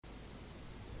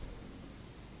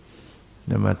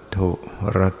นมัตถุ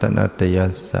รัตนัตยั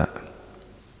สสะ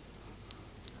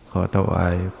ขอถวา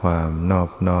ยความนอ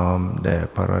บน้อมแด่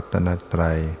พระรัตนต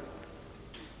รัย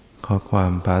ขอควา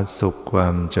มผาสุกควา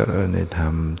มเจริญในธรร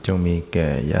มจงมีแก่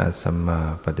ญาติสัมมา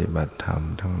ปฏิบัติธรรม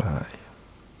ทั้งหลาย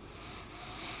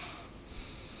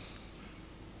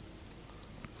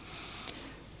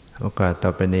โอกาสต่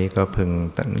อไปนี้ก็พึง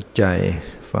ตั้งใจ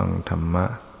ฟังธรรมะ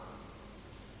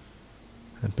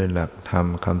เป็นหลักธรรม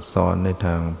คำสอนในท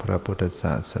างพระพุทธศ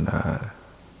าสนา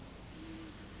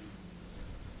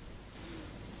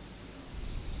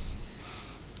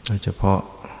โดยเฉพาะ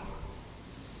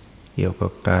เกี่ยวกั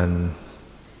บการ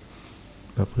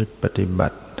ประพฤติปฏิบั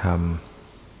ติธรรม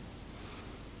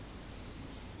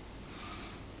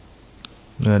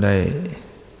เมื่อได้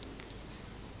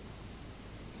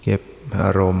เก็บอ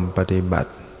ารมณ์ปฏิบั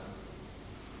ติ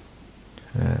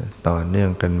ต่อเนื่อ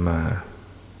งกันมา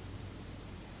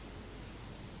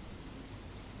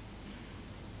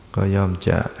ก็ย่อม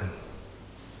จะ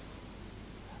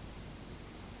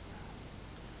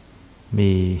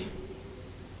มี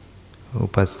อุ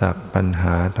ปสรรคปัญห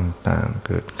าต่างๆเ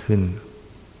กิดขึ้น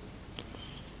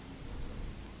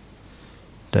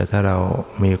แต่ถ้าเรา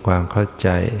มีความเข้าใจ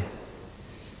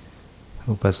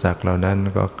อุปสรรคเหล่านั้น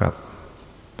ก็กลับ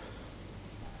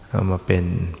เอามาเป็น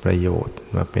ประโยชน์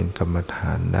มาเป็นกรรมฐ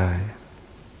านได้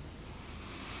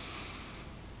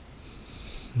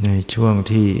ในช่วง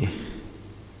ที่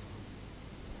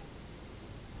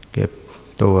เก็บ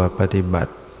ตัวปฏิบั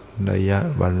ติระยะ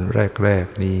วันแรก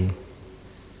ๆนี้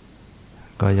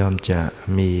ก็ย่อมจะ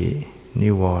มีนิ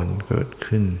วรณ์เกิด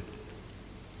ขึ้น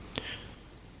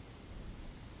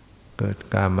เกิด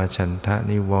กามฉันทะ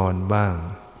นิวรณ์บ้าง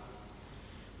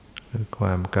คือคว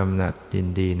ามกำหนัดยิน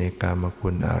ดีในกามคุ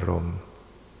ณอารมณ์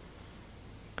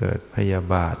เกิดพยา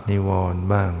บาทนิวรณ์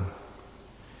บ้าง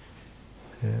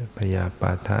พยาป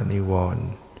าทะนิวรณ์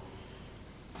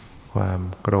ความ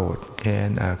โกรธแค้น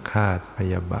อาฆาตพ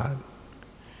ยาบาท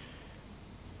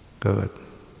เกิด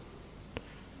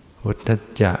อุทธัจ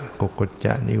จะกุกุจจ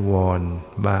ะนิวรณ์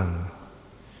บ้าง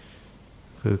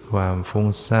คือความฟุ้ง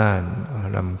ซ่าน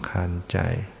รำคาญใจ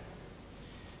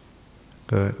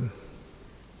เกิด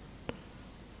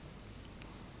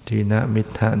ทีนมิท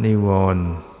ธะนิวรณ์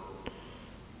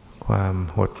ความ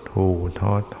หดหู่ท้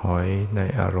อถอยใน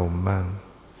อารมณ์บ้าง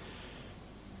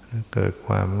เกิดค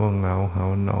วามง่วงเหงาหา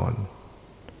วนอน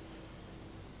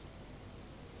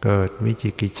เกิดวิจิ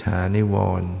กิจฉานิว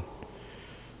รณ์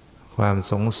ความ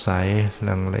สงสัย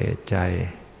ลังเลใจ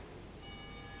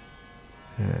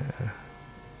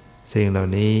สิ่งเหล่า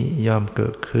นี้ย่อมเกิ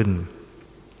ดขึ้น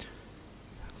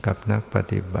กับนักป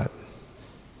ฏิบัติ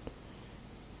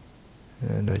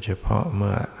โดยเฉพาะเ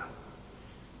มื่อ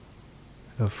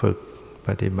เราฝึกป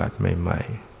ฏิบัติใหม่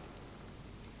ๆ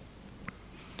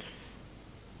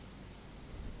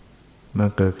เมื่อ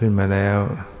เกิดขึ้นมาแล้ว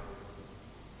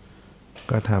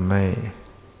ก็ทำให้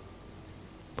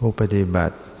ผู้ปฏิบั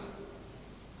ติ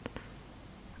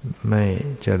ไม่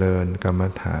เจริญกรรม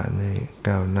ฐานให้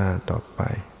ก้าวหน้าต่อไป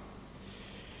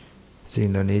สิ่ง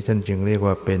เหล่านี้ฉันจึงเรียก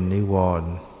ว่าเป็นนิวรณ์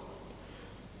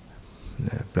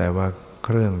แปลว่าเค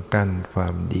รื่องกั้นควา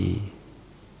มดี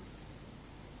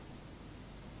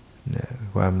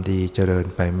ความดีเจริญ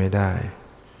ไปไม่ได้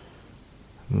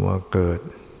มัวเกิด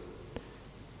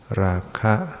ราค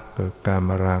ะเกิดกาม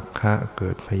ราคะเกิ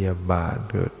ดพยาบาท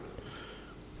เกิด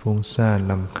ฟุ้งซ่าน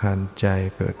รำคาญใจ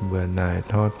เกิดเบื่อหน่าย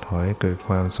ท้อถอยเกิดค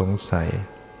วามสงสัย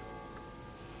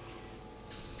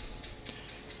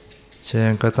ฉะ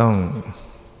นั้นก็ต้อง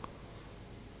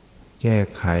แก้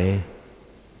ไข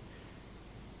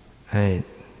ให้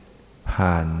ผ่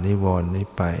านนิวรณ์นี้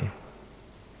ไป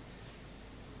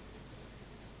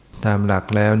ตามหลัก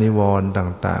แล้วนิวรณ์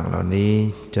ต่างๆเหล่านี้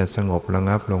จะสงบระ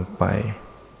งับลงไป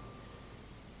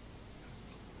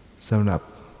สำหรับ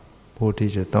ผู้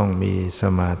ที่จะต้องมีส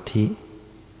มาธิ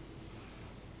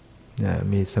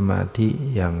มีสมาธิ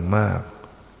อย่างมาก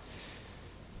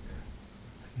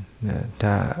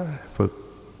ถ้าฝึก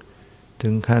ถึ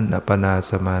งขั้นอัปปนา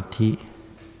สมาธิ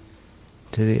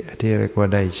ที่เรียกว่า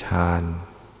ได้ฌาน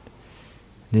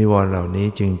นิวรณ์เหล่านี้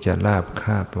จึงจะราบค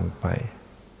าบลงไป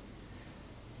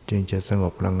จึงจะสง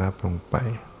บระงับลงไป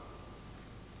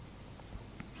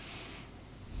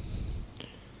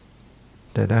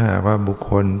แต่ถ้าหากว่าบุค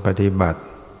คลปฏิบัติ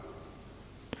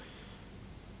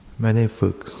ไม่ได้ฝึ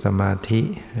กสมาธิ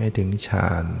ให้ถึงฌ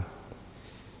าน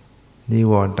นิ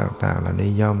วรณ์ต่างๆเหล่า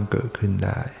นี้ย่อมเกิดขึ้นไ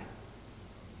ด้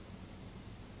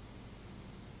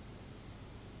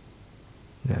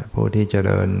ผู้ที่เจ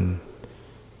ริญ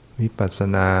วิปัสส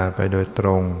นาไปโดยตร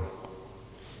ง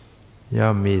ย่อ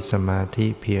มมีสมาธิ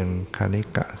เพียงคณิ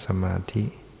กะสมาธิ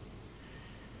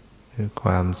คือคว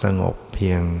ามสงบเพี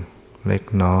ยง เล็ก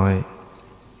น้อย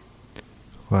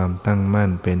ความตั้งมั่น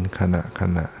เป็นขณะข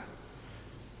ณะ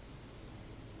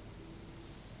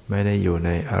ไม่ได้อยู่ใน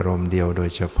อารมณ์เดียวโดย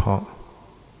เฉพาะ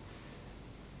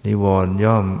นิวรณ์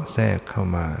ย่อมแทรกเข้า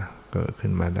มาเกิดขึ้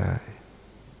นมาได้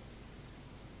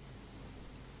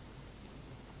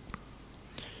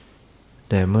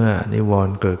แต่เมื่อนิวร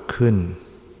ณ์เกิดขึ้น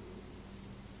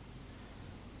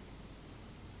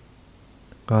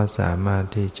ก็สามารถ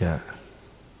ที่จะ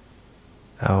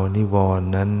เอานิวรณ์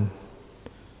นั้น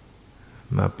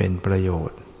มาเป็นประโย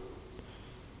ชน์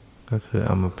ก็คือเอ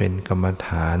ามาเป็นกรรมฐ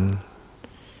าน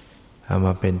เอาม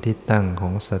าเป็นที่ตั้งขอ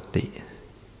งสติ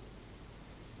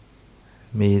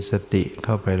มีสติเ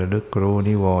ข้าไประลึกรู้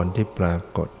นิวรณ์ที่ปรา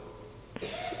กฏ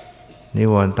นิ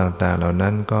วรณ์ต่างๆเหล่า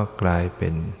นั้นก็กลายเป็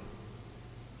น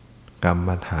กรรม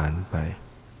ฐานไป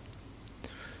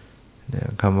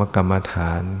คำว่ากรรมฐ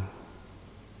าน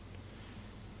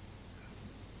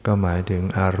ก็หมายถึง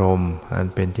อารมณ์อัน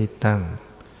เป็นที่ตั้ง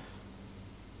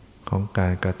ของกา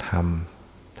รกระท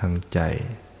ำทางใจ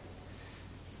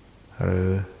หรือ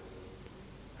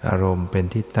อารมณ์เป็น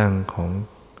ที่ตั้งของ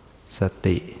ส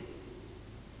ติ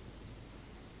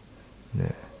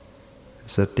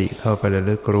สติเข้าไประ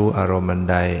ลึกรู้อารมณ์อัน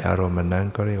ใดอารมณ์อันนั้น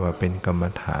ก็เรียกว่าเป็นกรรม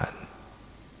ฐาน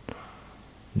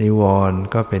นิวรณ์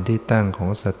ก็เป็นที่ตั้งของ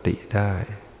สติได้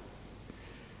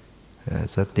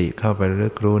สติเข้าไประลึ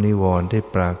กรู้นิวรณ์ที่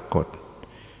ปรากฏ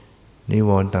นิว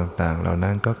รณ์ต่างๆเหล่า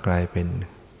นั้นก็กลายเป็น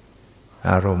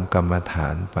อารมณ์กรรมฐา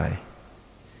นไป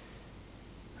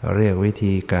เรียกวิ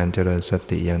ธีการเจริญส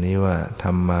ติอย่างนี้ว่าธ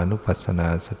รรมานุปัสสนา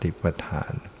สติปัฏฐา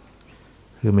น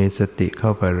คือมีสติเข้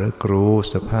าไประลึกรู้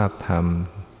สภาพธรรม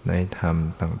ในธรรม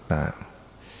ต่าง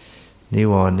ๆนิ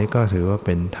วรณ์นี้ก็ถือว่าเ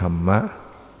ป็นธรรมะ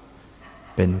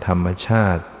เป็นธรรมชา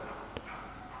ติ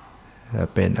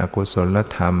เป็นอกุศล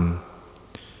ธรรม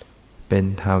เป็น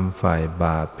ธรรมฝ่ายบ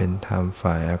าปเป็นธรรม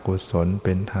ฝ่ายอกุศลเ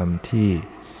ป็นธรรมที่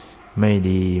ไม่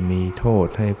ดีมีโทษ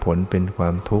ให้ผลเป็นควา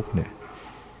มทุกข์เนี่ย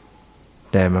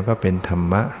แต่มันก็เป็นธรร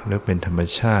มะหรือเป็นธรรม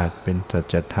ชาติเป็นสั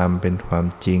จธรรมเป็นความ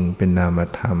จริงเป็นนาม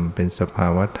ธรรมเป็นสภา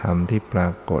วธรรมที่ปรา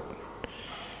กฏ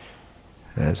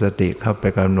สติเข้าไป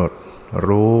กำหนด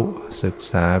รู้ศึก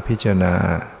ษาพิจารณา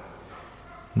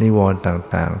นิวรณ์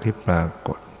ต่างๆที่ปราก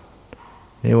ฏ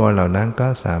นิวรณ์เหล่านั้นก็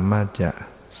สามารถจะ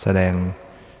แสดง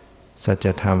สัจ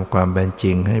ธรรมความเป็นจ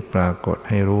ริงให้ปรากฏ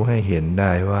ให้รู้ให้เห็นไ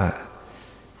ด้ว่า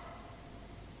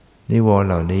นิวรณ์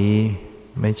เหล่านี้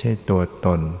ไม่ใช่ตัวต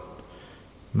น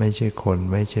ไม่ใช่คน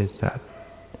ไม่ใช่สัตว์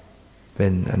เป็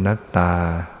นอนัตตา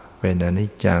เป็นอนิ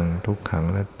จจังทุกขัง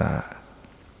อนัตตา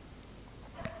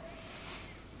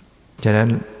ฉะนั้น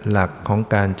หลักของ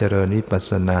การเจริญวิปัส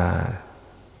สนา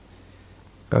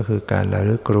ก็คือการระ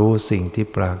ลึกรู้สิ่งที่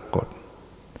ปรากฏ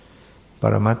ป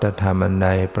รมัตถธรรมอันใด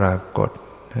ปรากฏ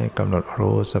ให้กำหนด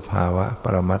รู้สภาวะป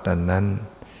รมัตถ์อันนั้น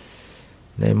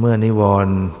ในเมื่อนิวร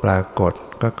ณ์ปรากฏ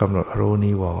ก็กำหนดรู้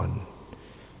นิวรณ์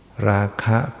ราค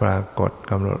ะปรากฏ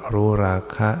กำหนดรู้รา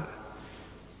คะ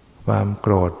ความโก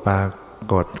รธปรา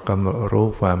กฏกำหนดรู้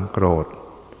ความโกรธ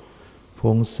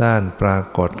ฟุ้งซ่านปรา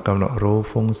กฏกำหนดรู้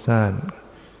ฟุ้งซ่าน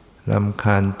รำค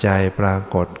าญใจปรา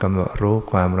กฏกำหนดรู้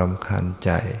ความรำคาญใ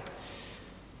จ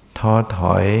ท้อถ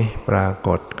อยปราก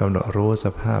ฏกำหนดรู้ส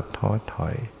ภาพท้อถอ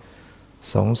ย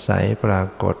สงสัยปรา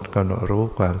กฏกำหนดรู้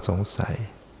ความสงสัย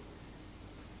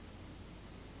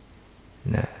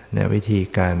เนี่ยวิธี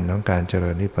การของการเจริ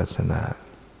ญวิปัสสนา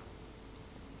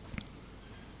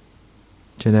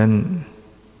ฉะนั้น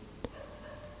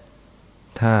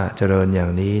ถ้าเจริญอย่า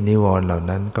งนี้นิวรณ์เหล่า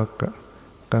นั้น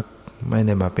ก็ไม่ไ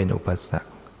ด้มาเป็นอุปสรร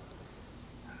ค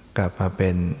กลับมาเป็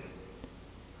น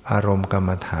อารมณ์กรรม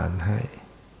ฐานให้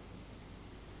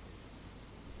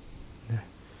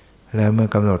แล้วเมื่อ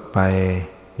กำหนดไป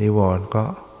นิวรณ์ก็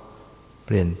เป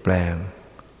ลี่ยนแปลง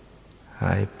ห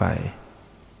ายไป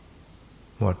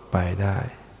หมดไปได้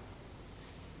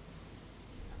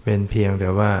เป็นเพียงแต่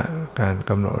ว่าการก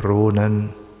ำหนดรู้นั้น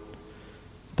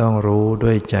ต้องรู้ด้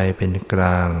วยใจเป็นกล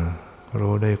าง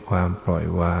รู้ด้วยความปล่อย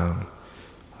วาง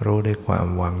รู้ด้วยความ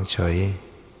วางเฉย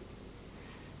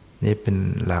นี่เป็น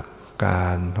หลักกา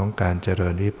รของการเจริ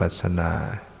ญวิปัสสนา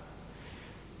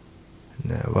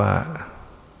ว่า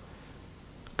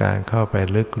การเข้าไปร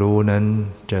ะลึกรู้นั้น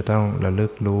จะต้องระลึ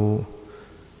กรู้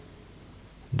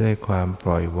ด้วยความป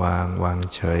ล่อยวางวาง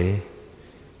เฉย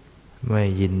ไม่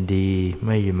ยินดีไ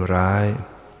ม่ยินร้าย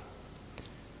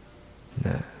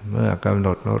เมื่อกำหน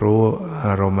ดรู้อ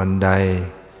ารมณ์อันใด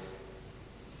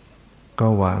ก็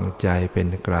วางใจเป็น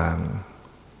กลาง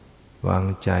วาง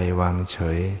ใจวางเฉ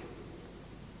ย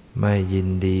ไม่ยิน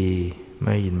ดีไ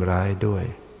ม่ยินร้ายด้วย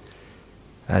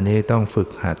อันนี้ต้องฝึก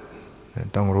หัด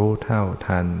ต้องรู้เท่า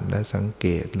ทันและสังเก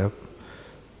ตแล้ว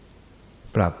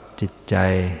ปรับจิตใจ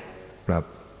ปรับ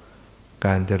ก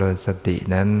ารเจริญสติ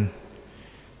นั้น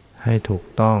ให้ถูก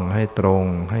ต้องให้ตรง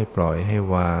ให้ปล่อยให้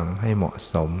วางให้เหมาะ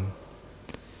สม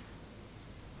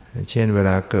เช่นเวล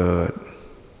าเกิด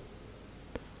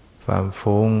ความ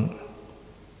ฟุ้ง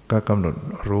ก็กำหนด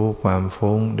รู้ความ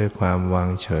ฟุ้งด้วยความวาง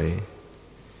เฉย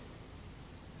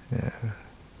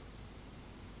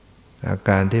อาก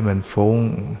ารที่มันฟุ้ง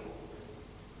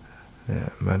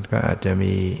มันก็อาจจะ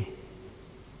มี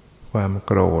ความ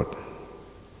โกรธ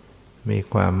มี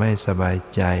ความไม่สบาย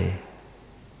ใจ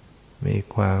มี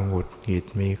ความหงุดหงิด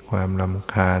มีความร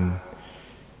ำคาญ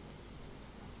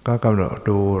ก็กำหนด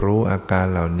ดูรู้อาการ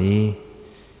เหล่านี้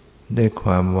ด้วยคว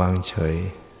ามวางเฉย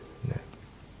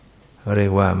เรีย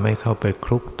กว่าไม่เข้าไปค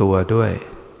ลุกตัวด้วย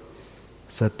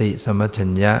สติสัมปชั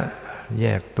ญญะแย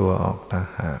กตัวออกต่าง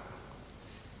หาก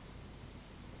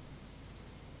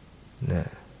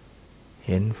เ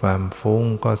ห็นความฟุ้ง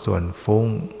ก็ส่วนฟุ้ง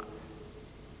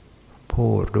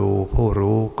ผู้ดูผู้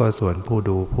รู้ก็ส่วนผู้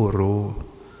ดูผู้รู้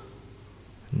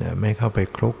ไม่เข้าไป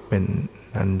คลุกเป็น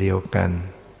อันเดียวกัน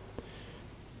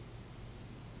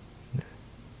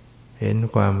เห็น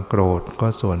ความโกรธก็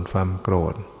ส่วนความโกร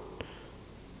ธ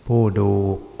ผู้ดู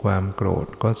ความโกรธ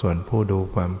ก็ส่วนผู้ดู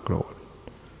ความโกรธ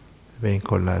เป็น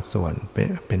คนละส่วน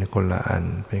เป็นคนละอัน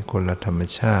เป็นคนละธรรม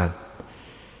ชาติ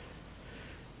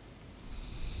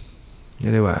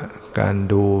เรียกว่าการ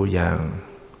ดูอย่าง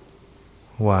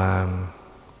วาง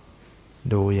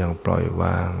ดูอย่างปล่อยว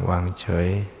างวางเฉย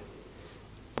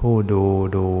ผู้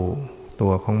ดูตั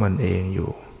วของมันเองอ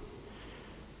ยู่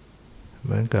เห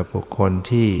มือนกับบุคคล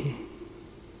ที่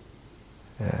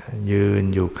ยืน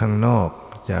อยู่ข้างนอก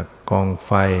จากกองไ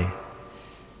ฟ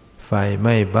ไห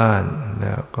ม้บ้านแ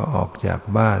ล้วก็ออกจาก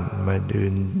บ้านมายื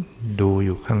นดูอ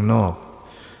ยู่ข้างนอก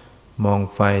มอง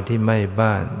ไฟที่ไหม้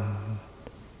บ้าน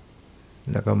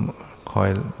แล้วก็คอย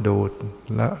ดู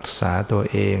รักษาตัว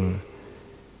เอง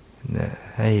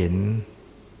ให้เห็น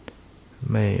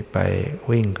ไม่ไป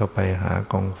วิ่งเข้าไปหา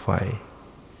กองไฟ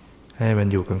ให้มัน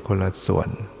อยู่กันคนละส่วน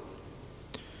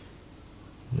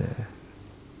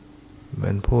มั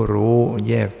นผู้รู้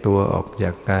แยกตัวออกจ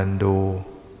ากการดู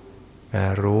กา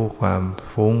รรู้ความ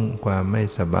ฟุ้งความไม่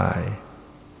สบาย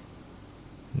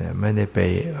ไม่ได้ไป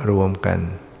รวมกัน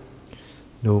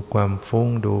ดูความฟุ้ง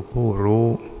ดูผู้รู้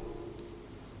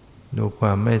ดูคว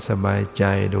ามไม่สบายใจ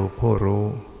ดูผู้รู้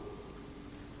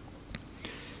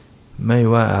ไม่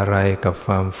ว่าอะไรกับค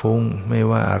วามฟุ้งไม่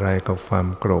ว่าอะไรกับความ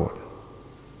โกรธ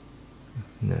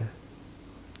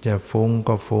จะฟุ้ง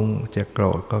ก็ฟุ้งจะโกร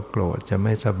ธก็โกรธจะไ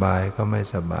ม่สบายก็ไม่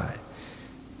สบาย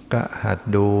ก็หัด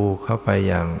ดูเข้าไป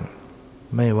อย่าง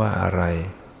ไม่ว่าอะไร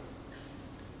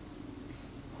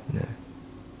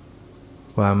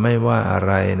ความไม่ว่าอะไ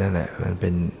รนั่นแหละมันเป็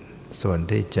นส่วน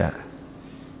ที่จะ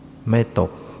ไม่ต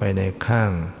กไปในข้า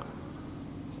ง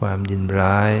ความยิน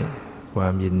ร้ายควา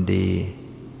มยินดี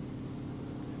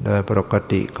โดยปก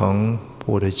ติของ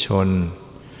ปุถุชน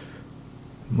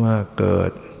เมื่อเกิ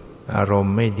ดอารม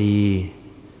ณ์ไม่ดี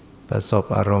ประสบ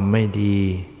อารมณ์ไม่ดี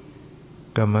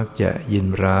ก็มักจะยิน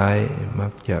ร้ายมั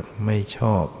กจะไม่ช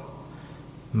อบ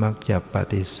มักจะป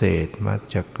ฏิเสธมัก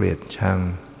จะเกลียดชัง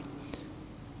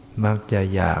มักจะ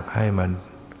อยากให้มัน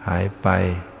หายไป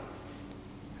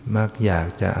มักอยาก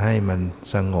จะให้มัน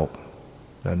สงบ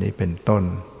เหล่านี้เป็นต้น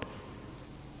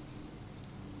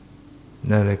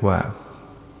นั่นเรียกว่า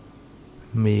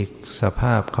มีสภ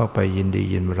าพเข้าไปยินดี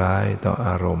ยินร้ายต่ออ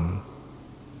ารมณ์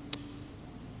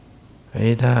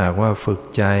ถ้าหากว่าฝึก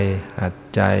ใจหัด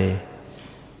ใจ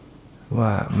ว่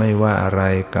าไม่ว่าอะไร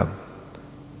กับ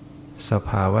สภ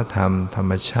าวธรรมธรร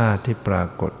มชาติที่ปรา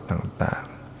กฏต่าง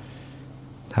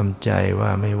ๆทำใจว่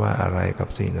าไม่ว่าอะไรกับ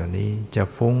สิ่งเหล่านี้จะ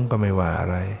ฟุ้งก็ไม่ว่าอะ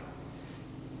ไร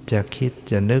จะคิด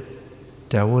จะนึก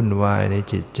จะวุ่นวายใน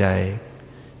จิตใจ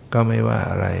ก็ไม่ว่า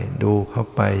อะไรดูเข้า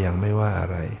ไปอย่างไม่ว่าอะ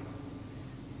ไร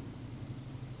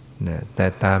แต่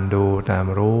ตามดูตาม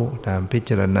รู้ตามพิ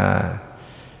จารณา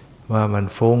ว่ามัน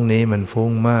ฟุ้งนี้มันฟุ้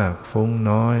งมากฟุ้ง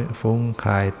น้อยฟุ้งค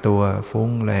ลายตัวฟุ้ง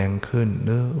แรงขึ้นห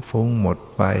รือฟุ้งหมด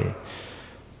ไป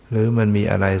หรือมันมี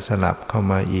อะไรสลับเข้า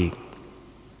มาอีก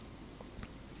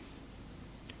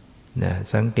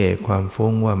สังเกตความ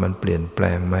ฟุ้งว่ามันเปลี่ยนแปล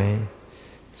งไหม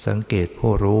สังเกต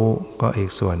ผู้รู้ก็อี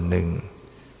กส่วนหนึ่ง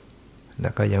แล้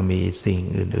วก็ยังมีสิ่ง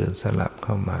อื่นๆสลับเ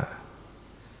ข้ามา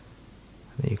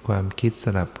มีความคิดส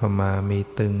ลับเข้ามามี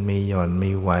ตึงมีหย่อน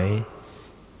มีไหว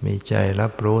มีใจรั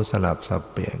บรู้สลับสับ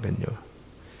เปลี่ยนกันอยู่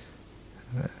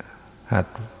หัด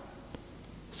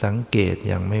สังเกต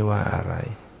อย่างไม่ว่าอะไร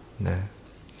นะ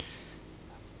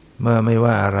เมื่อไม่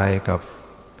ว่าอะไรกับ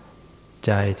ใ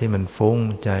จที่มันฟุ้ง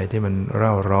ใจที่มันเร่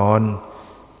าร้อน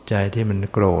ใจที่มัน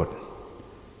โกรธ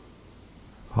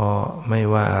พอไม่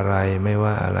ว่าอะไรไม่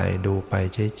ว่าอะไรดูไป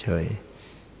เฉย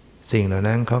สิ่งเหล่า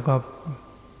นั้นเขาก็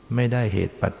ไม่ได้เห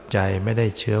ตุปัจจัยไม่ได้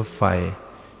เชื้อไฟ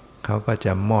เขาก็จ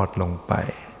ะมอดลงไป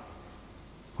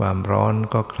ความร้อน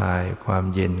ก็คลายความ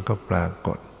เย็นก็ปราก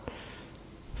ฏ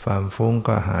ความฟุ้ง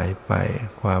ก็หายไป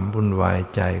ความวุ่นวาย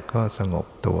ใจก็สงบ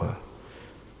ตัว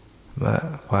เมื่อ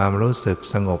ความรู้สึก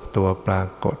สงบตัวปรา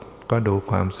กฏก็ดู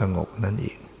ความสงบนั่น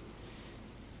อีก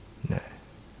นะ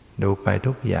ดูไป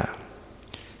ทุกอย่าง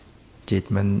จิต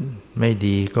มันไม่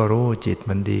ดีก็รู้จิต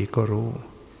มันดีก็รู้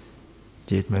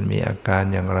จิตมันมีอาการ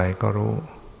อย่างไรก็รู้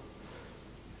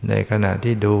ในขณะ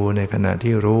ที่ดูในขณะ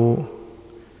ที่รู้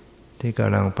ที่ก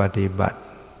ำลังปฏิบัติ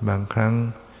บางครั้ง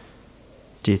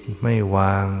จิตไม่ว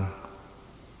าง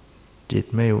จิต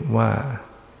ไม่ว่า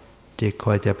จิตค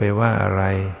อยจะไปว่าอะไร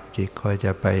จิตคอยจ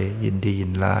ะไปยินดียิ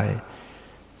นร้าย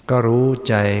ก็รู้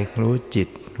ใจรู้จิต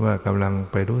ว่ากำลัง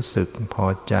ไปรู้สึกพอ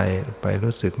ใจไป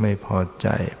รู้สึกไม่พอใจ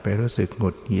ไปรู้สึกหงุ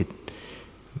ดหงิด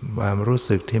ความรู้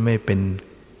สึกที่ไม่เป็น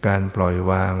การปล่อย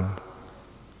วาง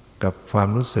กับความ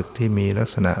รู้สึกที่มีลัก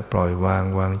ษณะปล่อยวาง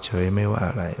วางเฉยไม่ว่า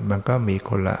อะไรมันก็มี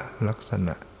คนละลักษณ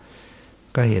ะ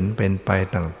ก็เห็นเป็นไป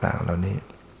ต่างๆเหล่านี้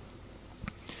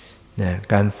เนี่ย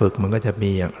การฝึกมันก็จะมี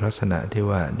อย่างลักษณะที่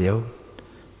ว่าเดี๋ยว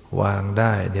วางไ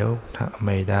ด้เดี๋ยวไ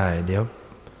ม่ได้เดี๋ยว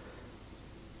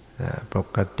ป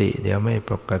กติเดี๋ยวไม่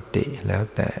ปกติแล้ว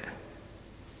แต่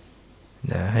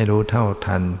ให้รู้เท่า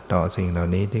ทันต่อสิ่งเหล่า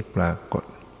นี้ที่ปรากฏ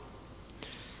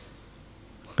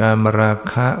การมรา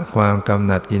คะความกำห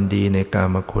นัดยินดีในกา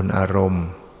มคุณอารมณ์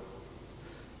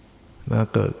เมื่อ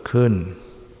เกิดขึ้น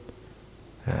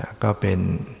ก็เป็น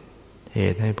เห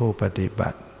ตุให้ผู้ปฏิบั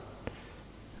ติ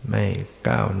ไม่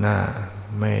ก้าวหน้า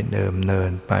ไม่เดิมเนิ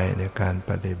นไปในการ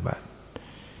ปฏิบัติ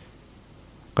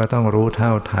ก็ต้องรู้เท่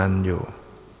าทันอยู่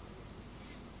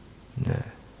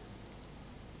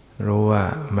รู้ว่า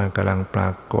มันกำลังปร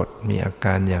ากฏมีอาก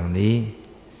ารอย่างนี้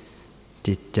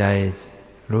จิตใจ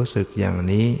รู้สึกอย่าง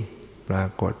นี้ปรา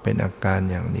กฏเป็นอาการ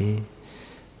อย่างนี้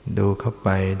ดูเข้าไป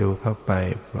ดูเข้าไป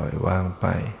ปล่อยวางไป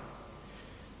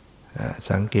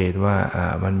สังเกตว่า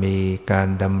มันมีการ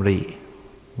ดำริ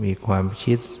มีความ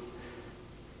คิด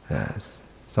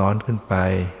ซ้อนขึ้นไป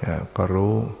ก็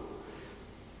รู้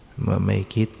เมื่อไม่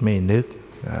คิดไม่นึก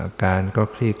อาการก็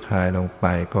คลี่คลายลงไป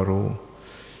ก็รู้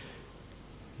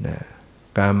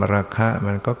การมราคะ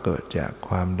มันก็เกิดจากค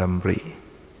วามดำริ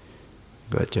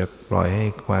เกิดจากปล่อยให้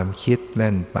ความคิดแ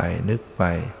ล่นไปนึกไป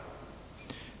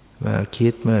เมื่อคิ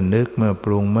ดเมื่อนึกเมื่อป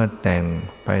รุงเมื่อแต่ง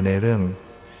ไปในเรื่อง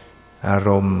อาร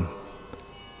มณ์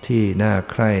ที่น่า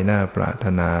ใคร่น่าปรารถ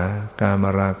นากาม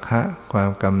ราคะความ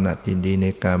กำหนัดยินดีใน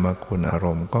กามคุณอาร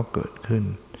มณ์ก็เกิดขึ้น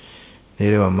นี่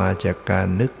เรียกว่ามาจากการ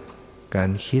นึกกา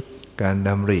รคิดการด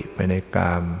ำริไปในก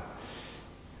าม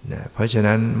เพราะฉะ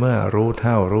นั้นเมื่อรู้เ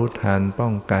ท่ารู้ทันป้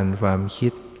องกันความคิ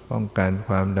ดป้องกันค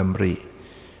วามดำริ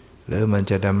หรือมัน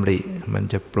จะดำริมัน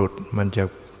จะปรุดมันจะ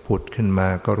ผุดขึ้นมา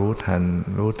ก็รู้ทัน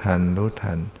รู้ทันรู้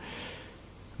ทัน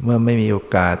เมื่อไม่มีโอ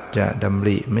กาสจะดำ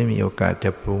ริไม่มีโอกาสจ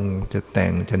ะปรุงจะแต่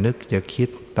งจะนึกจะคิด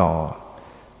ต่อ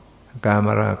กาม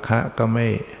ราคะก็ไ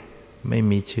ม่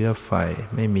มีเชื้อไฟ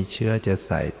ไม่มีเชื้อจะใ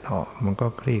ส่ต่อมันก็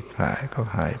คลี่คลายก็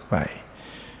หายไป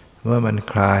เมื่อมัน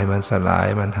คลายมันสลาย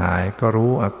มันหายก็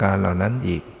รู้อาการเหล่านั้น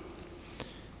อีก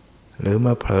หรือม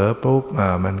าเผลอปุ๊บ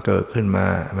มันเกิดขึ้น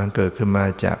มา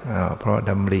จากเพราะ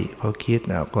ดำริเพราะคิด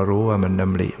ก็รู้ว่ามันด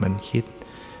ำริมันคิด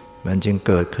มันจึง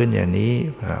เกิดขึ้นอย่างนี้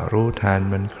รู้ทัน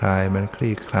มันคลายมันค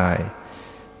ลี่คลาย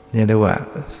เนี่ยเรียกว่า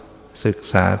ศึก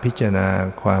ษาพิจารณา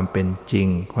ความเป็นจริง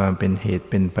ความเป็นเหตุ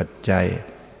เป็นปัจจัย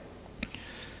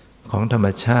ของธรรม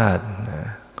ชาติ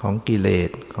ของกิเลส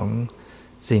ของ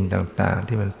สิ่งต่างๆ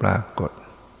ที่มันปรากฏ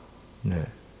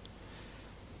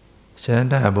ฉะนั้น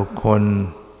ถ้าบุคคล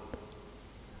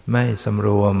ไม่สำร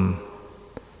วม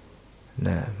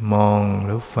มองห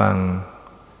รือฟัง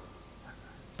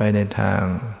ไปในทาง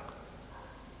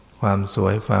ความสว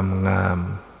ยความงาม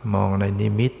มองในนิ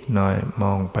มิตหน่อยม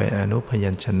องไปอนุพ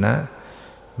ยัญชนะ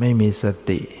ไม่มีส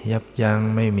ติยับยั้ง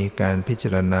ไม่มีการพิจ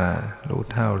ารณารู้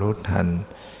เท่ารู้ทัน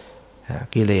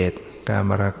กิเลสกาม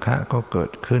ราคะก็เกิ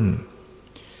ดขึ้น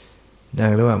ดั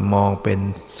งเรียกว่ามองเป็น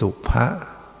สุภะ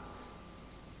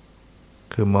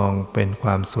คือมองเป็นคว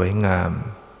ามสวยงาม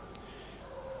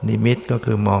นิมิตก็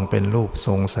คือมองเป็นรูปท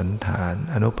รงสันฐาน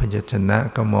อนุพยัญชนะ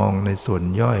ก็มองในส่วน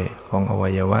ย่อยของอวั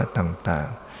ยวะต่าง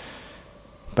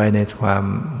ๆไปในความ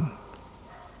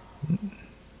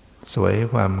สวย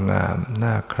ความงาม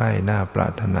น่าใคร่น่าปรา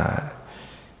รถนา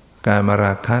การมาร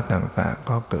าคะต่างๆ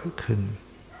ก็เกิดขึ้น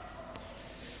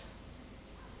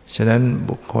ฉะนั้น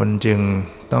บุคคลจึง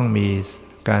ต้องมี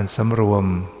การสำรวม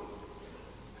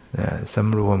ส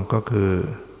ำรวมก็คือ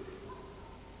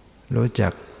รู้จั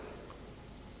ก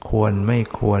ควรไม่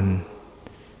ควร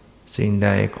สิ่งใด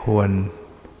ควร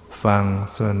ฟัง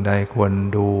ส่วนใดควร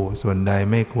ดูส่วนใด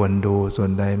ไม่ควรดูส่ว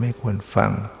นใดไม่ควรฟั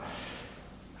ง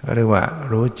เรียกว่า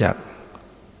รู้จัก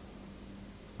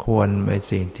ควรใน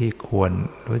สิ่งที่ควร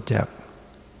รู้จัก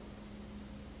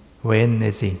เว้นใน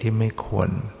สิ่งที่ไม่ควร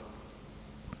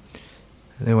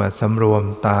เรียกว่าสำรวม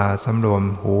ตาสำรวม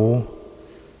หู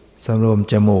สำรวม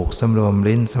จมูกสำรวม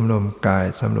ลิ้นสำรวมกาย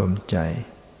สำรวมใจ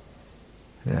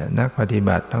นักปฏิ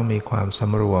บัติต้องมีความส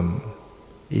ำรวม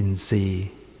อินทรีย์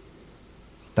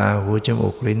ตาหูจมู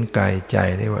กลิ้นกายใจ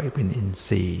เรียกว่าเป็นอินท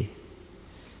รีย์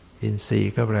อินทรีย์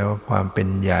ก็แปลว่าความเป็น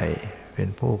ใหญ่เป็น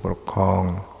ผู้ปกครอง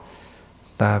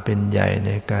ตาเป็นใหญ่ใ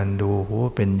นการดูหู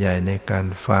เป็นใหญ่ในการ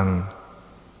ฟัง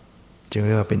จึงเ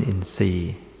รียกว่าเป็นอินทรีย์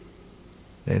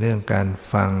ในเรื่องการ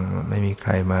ฟังไม่มีใค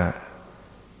รมา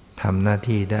ทำหน้า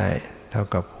ที่ได้เท่า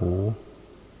กับหู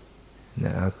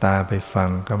เอาตาไปฟัง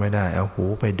ก็ไม่ได้เอาหู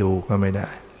ไปดูก็ไม่ได้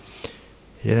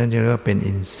ฉะนั้นจึงเรียกว่าเป็น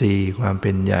อินทรีย์ความเ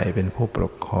ป็นใหญ่เป็นผู้ป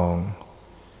กครอง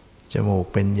จมูก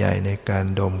เป็นใหญ่ในการ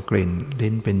ดมกลิ่น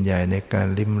ลิ้นเป็นใหญ่ในการ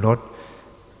ลิ้มรส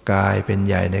กายเป็น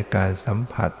ใหญ่ในการสัม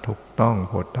ผัสถูกต้อง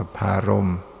โผฏฐัพพารม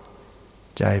ณ์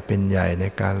ใจเป็นใหญ่ใน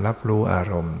การรับรู้อา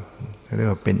รมณ์เรียก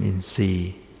ว่าเป็นอินทรีย์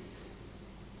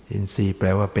อินทรีย์แปล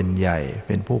ว่าเป็นใหญ่เ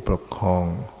ป็นผู้ปกครอง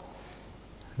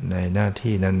ในหน้า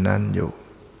ที่นั้นๆอยู่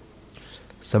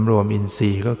สำรวมอินทรี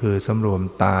ย์ก็คือสำรวม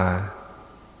ตา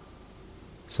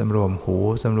สำรวมหู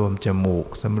สำรวมจมูก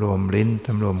สำรวมลิ้นส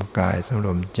ำรวมกายสำร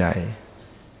วมใจ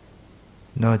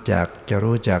นอกจากจะ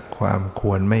รู้จักความค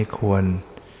วรไม่ควร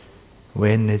เ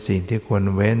ว้นในสิ่งที่ควร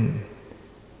เว้น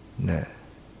นะ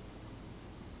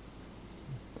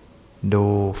ดู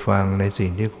ฟังในสิ่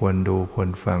งที่ควรดูควร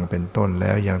ฟังเป็นต้นแ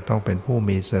ล้วยังต้องเป็นผู้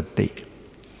มีสติ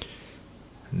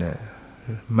นะ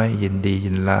ไม่ยินดี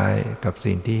ยินร้ายกับ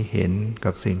สิ่งที่เห็น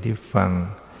กับสิ่งที่ฟัง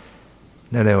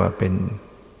นั่นเรียกว่าเป็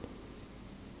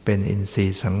นอินทรี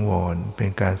ย์สังวรเป็น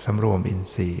การสำรวมอิน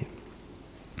ทรีย์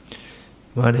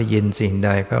เมื่อได้ยินสิ่งใด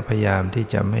ก็พยายามที่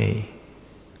จะไม่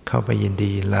เข้าไปยินดี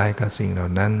ยินร้ายกับสิ่งเหล่า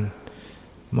นั้น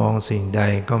มองสิ่งใด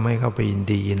ก็ไม่เข้าไปยิน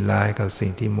ดียินร้ายกับสิ่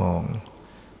งที่มอง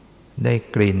ได้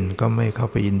กลิ่นก็ไม่เข้า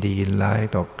ไปยินดียินร้าย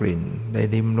ต่อกลิ่นได้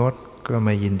ลิ้มรสก็ไ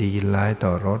ม่ยินดียินร้ายต่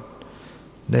อรส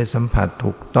ได้สัมผัส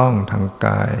ถูกต้องทางก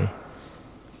าย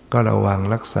ก็ระวัง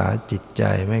รักษาจิตใจ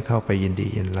ไม่เข้าไปยินดี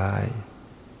ยินร้าย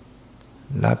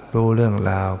รับรู้เรื่อง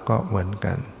ราวก็เหมือน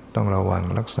กันต้องระวัง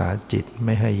รักษาจิตไ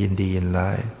ม่ให้ยินดียินร้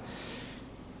าย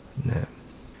นะ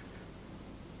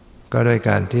ก็โดยก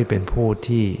ารที่เป็นผู้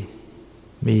ที่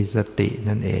มีสติ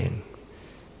นั่นเอง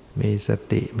มีส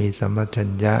ติมีสัมปชัญ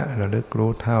ญะระลึก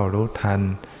รู้เท่ารู้ทัน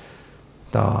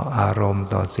ต่ออารมณ์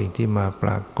ต่อสิ่งที่มาป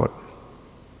รากฏ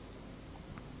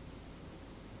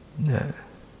นะ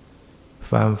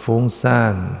ความฟุ้งซ่า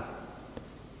น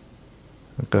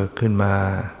เกิดขึ้นมา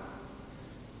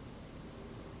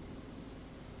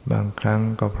บางครั้ง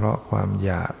ก็เพราะความอ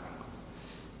ยาก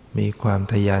มีความ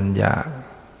ทะยานอยาก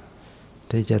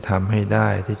ที่จะทำให้ได้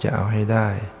ที่จะเอาให้ได้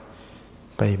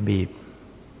ไปบีบ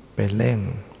ไปเร่ง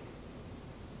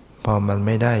พอมันไ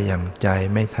ม่ได้อย่างใจ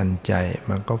ไม่ทันใจ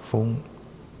มันก็ฟุ้ง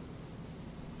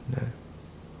นะ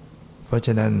เพราะฉ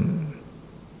ะนั้น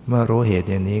เมื่อรู้เหตุ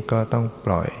อย่างนี้ก็ต้องป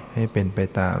ล่อยให้เป็นไป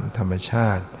ตามธรรมชา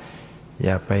ติอ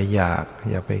ย่าไปอยาก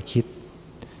อย่าไปคิด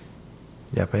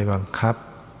อย่าไปบังคับ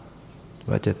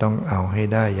ว่าจะต้องเอาให้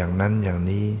ได้อย่างนั้นอย่าง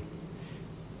นี้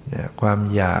นะความ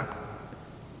อยาก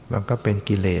มันก็เป็น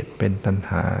กิเลสเป็นตัณ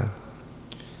หา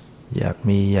อยาก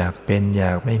มีอยากเป็นอย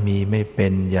ากไม่มีไม่เป็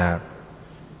นอยาก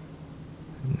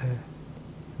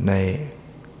ใน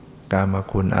กาม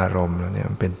คุณอารมณ์แล้วเนี่ย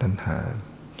มันเป็นตัณหา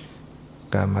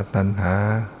กามตัณหา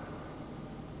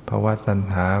ภวตัณ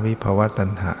หาวิภวตัณ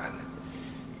หา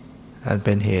อันเ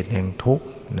ป็นเหตุแห่งทุกข์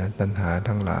นะตัณหา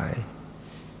ทั้งหลาย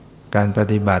การป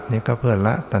ฏิบัตินี่ก็เพื่อล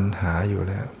ะตัณหาอยู่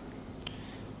แล้ว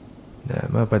นะ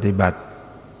เมื่อปฏิบัติ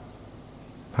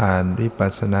ผ่านวิปั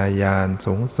สสนาญาณ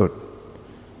สูงสุด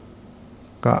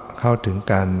ก็เข้าถึง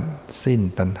การสิ้น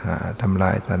ตัณหาทำล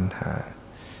ายตัณหา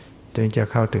จึงจะ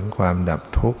เข้าถึงความดับ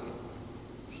ทุกข์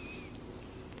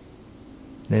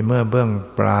ในเมื่อเบื้อง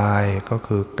ปลายก็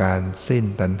คือการสิ้น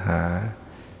ตัณหา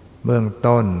เบื้อง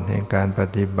ต้นแห่งการป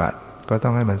ฏิบัติก็ต้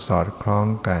องให้มันสอดคล้อง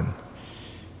กัน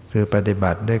คือปฏิ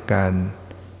บัติด้วยการ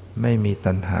ไม่มี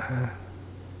ตัณหา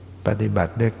ปฏิบั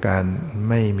ติด้วยการ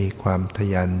ไม่มีความทะ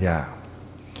ยานอยาก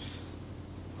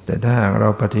แต่ถ้าหากเรา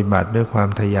ปฏิบัติด้วยความ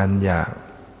ทะยานอยาก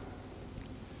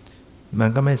มัน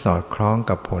ก็ไม่สอดคล้อง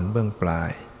กับผลเบื้องปลา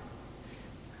ย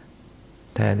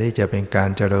แทนที่จะเป็นการ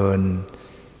เจริญ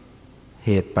เห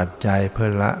ตุปัจจัยเพื่อ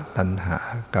ละตัณหา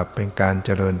กับเป็นการเจ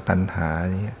ริญตัณหา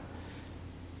อย่างเงี้ย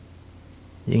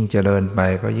ยิ่งเจริญไป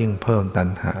ก็ยิ่งเพิ่มตัณ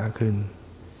หาขึ้น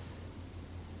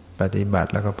ปฏิบัติ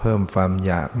แล้วก็เพิ่มความ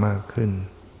อยากมากขึ้น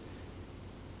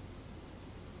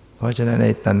เพราะฉะนั้นใน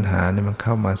ตัณหาเนี่ยมันเ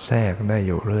ข้ามาแทรกได้อ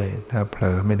ยู่เรื่อยถ้าเผล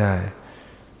อไม่ได้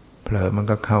เผลอมัน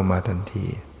ก็เข้ามาทันที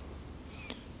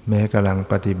แม้กำลัง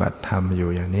ปฏิบัติธรรมอยู่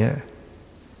อย่างเนี้ย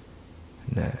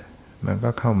นะมันก็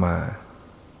เข้ามา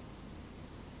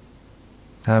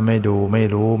ถ้าไม่ดูไม่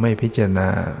รู้ไม่พิจารณา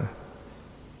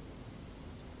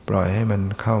ปล่อยให้มัน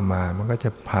เข้ามามันก็จ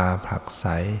ะพาผลักไส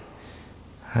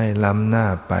ให้ล้ำหน้า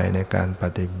ไปในการป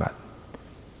ฏิบัติ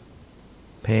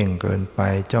เพ่งเกินไป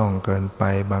จ้องเกินไป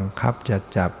บังคับจะ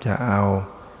จับจะเอา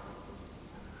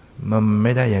มันไ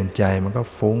ม่ได้อย่างใจมันก็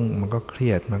ฟุ้งมันก็เครี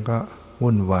ยดมันก็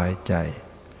วุ่นวายใจ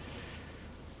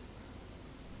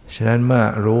ฉะนั้นเมื่อ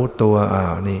รู้ตัว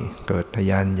นี่เกิดท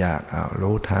ยานอยาก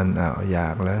รู้ทันอยา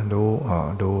กแล้วรู้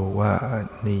ดูว่า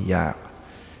นี่อยาก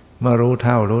เมื่อรู้เ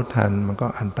ท่ารู้ทันมันก็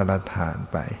อันตรธาน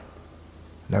ไป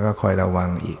แล้วก็คอยระวั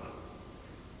งอีก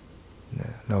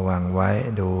ระวังไว้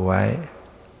ดูไว้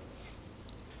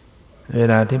เว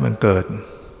ลาที่มันเกิด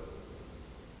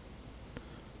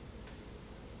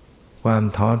ความ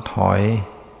ท้อถอย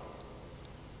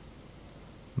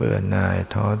เบื่อหน่าย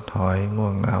ท้อถอยง่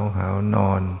วงเหงาหาวน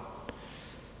อน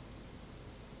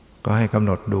ก็ให้กำห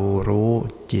นดดูรู้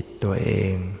จิตตัวเอ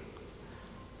ง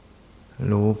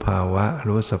รู้ภาวะ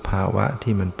รู้สภาวะ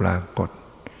ที่มันปรากฏ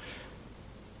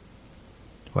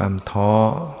ความท้อ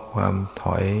ความถ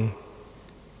อย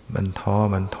มันท้อ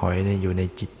มันถอยเนี่ยอยู่ใน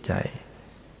จิตใจ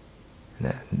น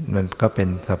ะมันก็เป็น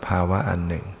สภาวะอัน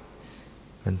หนึ่ง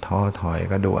มันท้อถอย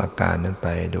ก็ดูอาการนั้นไป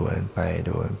ดูนั้นไป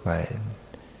ดูนั้นไป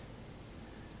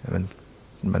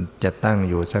มันจะตั้ง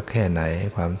อยู่สักแค่ไหน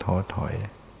ความท้อถอย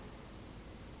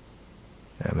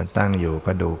มันตั้งอยู่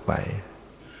ก็ดูไป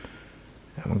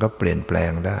มันก็เปลี่ยนแปล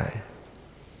งได้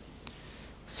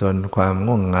ส่วนความ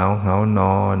ง่วงเหงาหาวน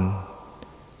อน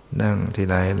นั่งที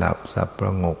ไรหลับสับปร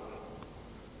ะงก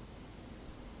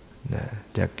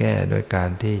จะแก้โดยการ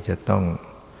ที่จะต้อง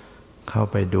เข้า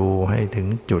ไปดูให้ถึง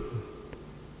จุด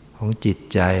ของจิต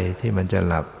ใจที่มันจะ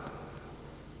หลับ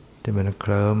ที่มันเค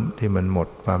ลิ้มที่มันหมด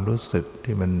ความรู้สึก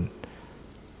ที่มัน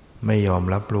ไม่ยอม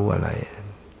รับรู้อะไร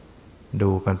ดู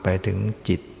กันไปถึง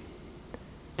จิต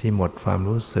ที่หมดความ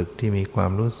รู้สึกที่มีควา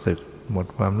มรู้สึกหมด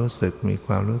ความรู้สึกมีค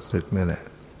วามรู้สึกนั่นแหละ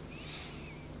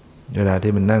เวลา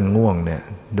ที่มันนั่งง่วงเนี่ย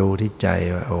ดูที่ใจ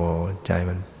ว่าโอ้ใจ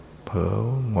มันเผลอ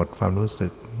หมดความรู้สึ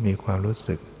กมีความรู้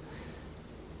สึก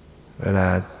เวลา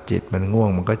จิตมันง่วง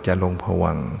มันก็จะลงภ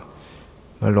วังค์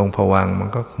เมื่อลงภวังค์มัน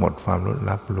ก็หมดความ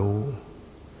รับรู้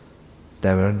แต่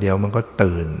เดี๋ยวมันก็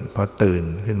ตื่นพอตื่น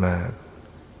ขึ้นมา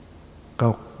ก็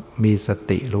มีส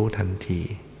ติรู้ทันที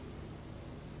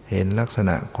เห็นลักษณ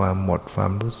ะความหมดควา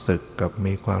มรู้สึกกับ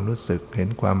มีความรู้สึกเห็น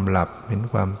ความหลับเห็น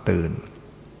ความตื่น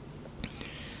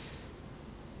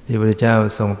ที่พระพุทธเจ้า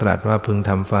ทรงตรัสว่าพึง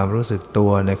ทำความรู้สึกตั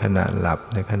วในขณะหลับ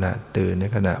ในขณะตื่นใน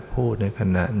ขณะพูดในข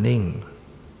ณะนิ่ง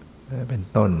เป็น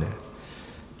ต้นเนี่ย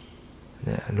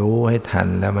รู้ให้ทัน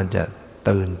แล้วมันจะ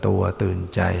ตื่นตัวตื่น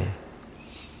ใจ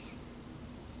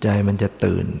ใจมันจะ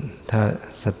ตื่นถ้า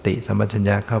สติสัมปชัญ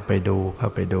ญะเข้าไปดูเข้า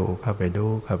ไป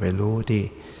รู้ที่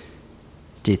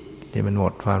จิตที่มันหม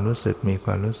ดความรู้สึกมีคว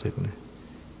ามรู้สึก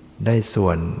ได้ส่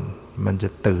วนมันจะ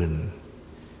ตื่น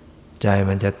ใจ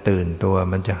มันจะตื่นตัว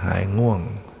มันจะหายง่วง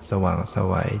สว่างไส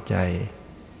วใจ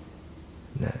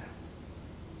นะ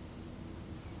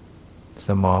ส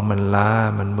มองมันล้า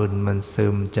มันมึนมันซึ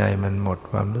มใจมันหมด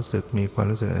ความรู้สึกมีความ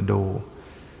รู้สึกดู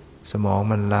สมอง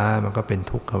มันล้ามันก็เป็น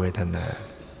ทุกขเวทนา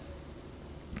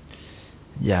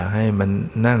อย่าให้มัน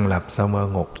นั่งหลับส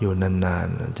งบอยู่นาน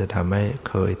ๆจะทำให้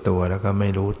เคยตัวแล้วก็ไม่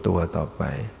รู้ตัวต่อไป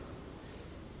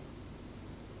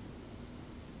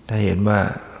ถ้าเห็นว่า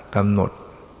กำหนด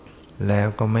แล้ว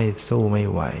ก็ไม่สู้ไม่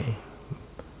ไหว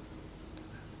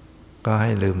ก็ใ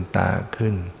ห้ลืมตา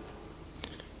ขึ้น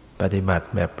ปฏิบัติ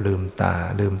แบบลืมต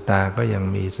าก็ยัง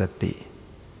มีสติ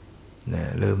นะ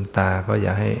ลืมตาก็อย่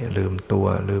าให้ลืมตัว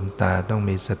ลืมตาต้อง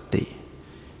มีสติ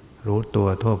รู้ตัว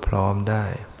ทั่วพร้อมได้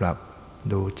ปรับ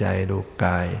ดูใจดูก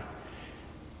าย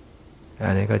อั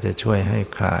นนี้ก็จะช่วยให้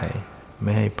คลายไ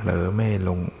ม่ให้เผลอไม่ให้ล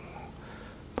ง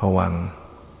ภวังค์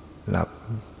หลับ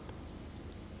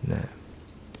นะ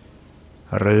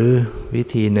หรือวิ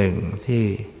ธีหนึ่งที่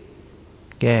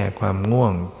แก้ความง่ว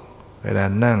งเวลา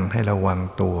นั่งให้ระวัง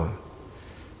ตัว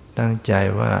ตั้งใจ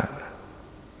ว่า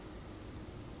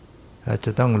เราจ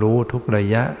ะต้องรู้ทุกระ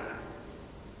ยะ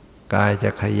กายจะ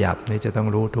ขยับนี่จะต้อง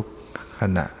รู้ทุกข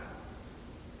ณะ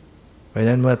เพราะฉะ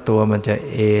นั้นเมื่อตัวมันจะ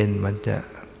เอนมันจะ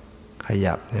ข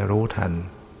ยับเนี่ยรู้ทัน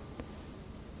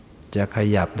จะข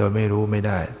ยับโดยไม่รู้ไม่ไ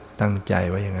ด้ตั้งใจ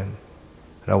ไว้อย่างนั้น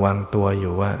ระวังตัวอ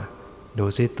ยู่ว่าดู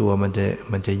ซิตัวมั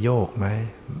นจะโยกไหม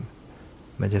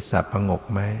มันจะสับประงก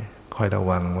ไหมคอยระ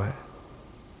วังไว้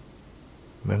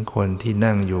เหมือนคนที่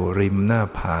นั่งอยู่ริมหน้า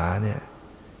ผาเนี่ย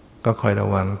ก็คอยระ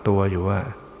วังตัวอยู่ว่า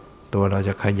ตัวเราจ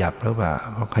ะขยับหรือเปล่า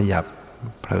พอขยับ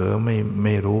เผลอไ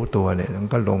ม่รู้ตัวเนี่ยมัน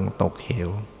ก็ลงตกเหว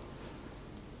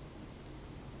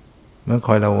เมื่อค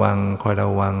อยระวังร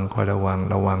ะวั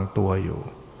งตัวอยู่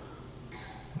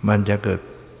มันจะเกิด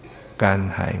การ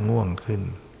หายง่วงขึ้น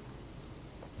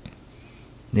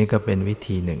นี่ก็เป็นวิ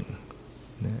ธีหนึ่ง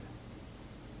นะ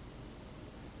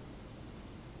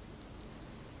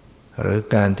หรือ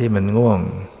การที่มันง่วง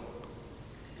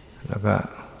แล้วก็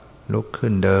ลุกขึ้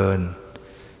นเดิน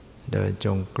จ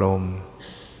งกรม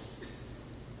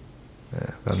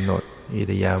กำหนดอิ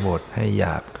ริยาบถให้หย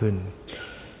าบขึ้น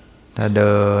ถ้าเ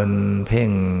ดินเพ่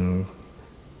ง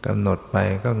กำหนดไป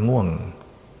ก็ง่วง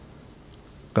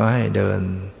ก็ให้เดิน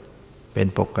เป็น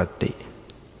ปกติ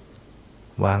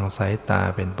วางสายตา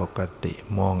เป็นปกติ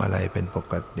มองอะไรเป็นป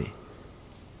กติ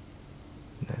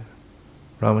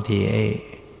เพราะบางทีไอ้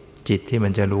จิตที่มั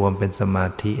นจะรวมเป็นสมา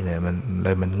ธิเนี่ย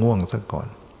มันง่วงซะก่อน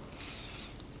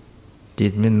จิ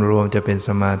ตมันรวมจะเป็นส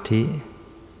มาธิ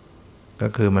ก็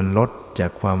คือมันลดจา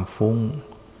กความฟุ้ง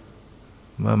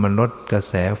เมื่อมันลดกระ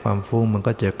แสความฟุ้งมัน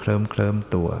ก็จะเคลิ้ม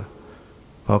ตัว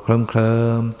พอเคลิ้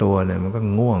มตัวเนี่ยมันก็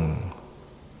ง่วง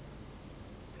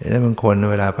แล้วบางคน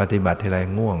เวลาปฏิบัติทีไร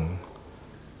ง่วง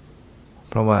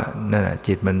เพราะว่านั่นแหละ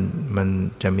จิตมัน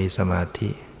จะมีสมาธิ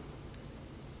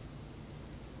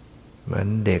เหมือน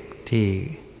เด็กที่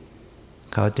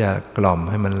เขาจะกล่อม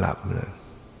ให้มันหลับนะ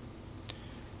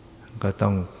ก็ต้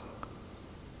อง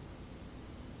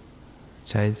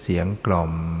ใช้เสียงกล่อ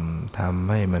มทำ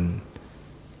ให้มัน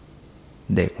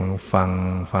เด็กมัน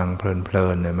ฟังเพลิ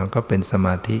นเนี่ยมันก็เป็นสม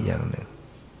าธิอย่างหนึ่ง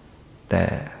แต่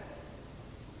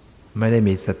ไม่ได้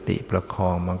มีสติประคอ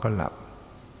งมันก็หลับ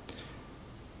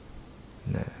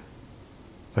นะ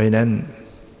เพราะฉะนั้น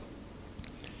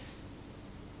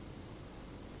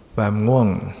ความง่วง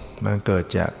มันเกิด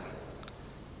จาก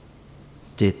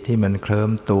จิตที่มันเคลิ้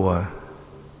มตัว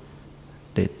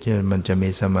จิตที่มันจะมี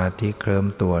สมาธิเคลิ้ม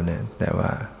ตัวเนี่ยแต่ว่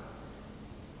า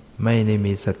ไม่ได้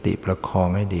มีสติประคอง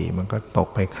ให้ดีมันก็ตก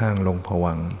ไปข้างลงภ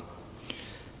วังค์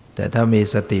แต่ถ้ามี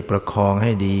สติประคองใ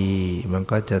ห้ดีมัน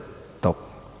ก็จะตก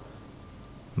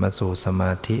มาสู่สม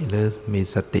าธิหรือมี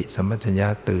สติสัมปชัญญะ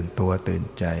ตื่นตัวตื่น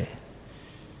ใจ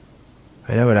เพร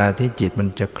าะฉะนั้นเวลาที่จิตมัน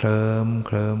จะเคลิ้ม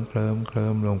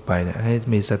ลงไปเนี่ยให้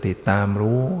มีสติตาม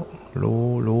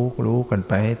รู้กันไ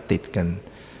ปให้ติดกัน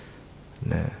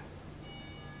นะ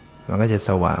มันก็จะส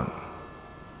ว่าง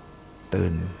ตื่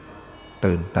น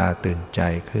ตาตื่นใจ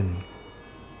ขึ้น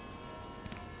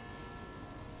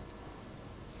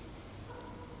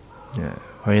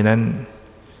เพราะฉะนั้น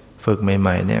ฝึกให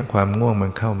ม่ๆเนี่ยความง่วงมั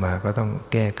นเข้ามาก็ต้อง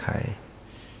แก้ไข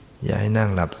อย่าให้นั่ง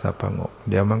หลับสับประงก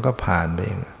เดี๋ยวมันก็ผ่านไปเ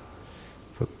อง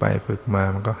ฝึกไปฝึกมา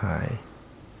มันก็หาย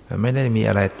ไม่ได้มี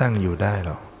อะไรตั้งอยู่ได้ห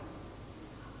รอก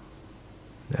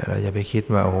เราอย่าไปคิด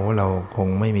ว่าโอ้โหเราคง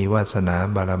ไม่มีวาสนา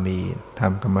บารมีท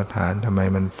ำกรรมฐานทำไม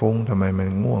มันฟุ้งทำไมมัน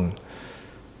ง่วง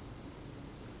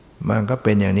มันก็เ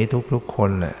ป็นอย่างนี้ทุกค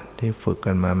นแหละที่ฝึก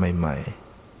กันมาใหม่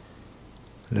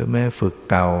ๆหรือแม้ฝึก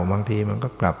เก่าบางทีมันก็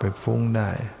กลับไปฟุ้งได้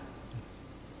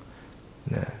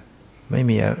นะ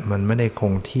มันไม่ได้ค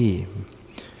งที่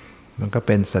มันก็เ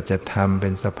ป็นสัจธรรมเป็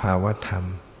นสภาวธรรม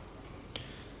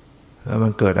แล้วมั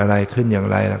นเกิดอะไรขึ้นอย่าง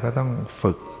ไรเราก็ต้อง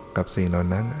ฝึกกับสิ่งเหล่า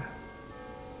นั้น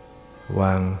ว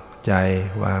างใ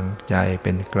จเ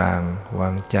ป็นกลางวา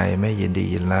งใจไม่ยินดี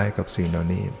ยินร้ายกับสิ่งเหล่า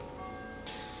นี้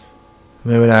เ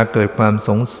มื่อเวลาเกิดความส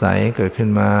งสัยเกิดขึ้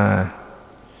นมา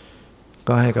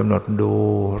ก็ให้กำหนดดู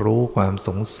รู้ความส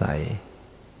งสัย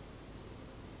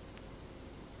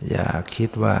อย่าคิด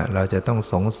ว่าเราจะต้อง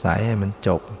สงสัยให้มันจ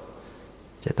บ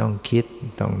จะต้องคิด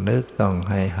ต้องนึกต้อง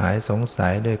ให้หายสงสั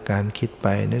ยด้วยการคิดไป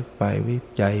นึกไปวิ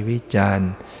จัยวิจาร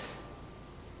ณ์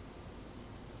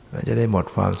มันจะได้หมด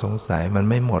ความสงสัยมัน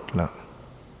ไม่หมดหรอก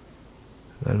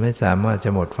มันไม่สามารถจะ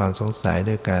หมดความสงสัย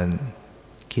ด้วยการ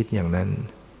คิดอย่างนั้น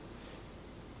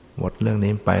หมดเรื่อง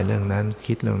นี้ไปเรื่องนั้น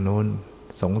คิดเรื่องนู้น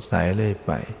สงสัยเรื่อยไ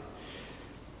ป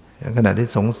ขณะที่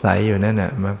สงสัยอยู่นั่นน่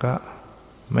ะมันก็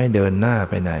ไม่เดินหน้า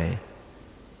ไปไหน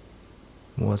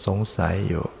มัวสงสัย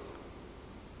อยู่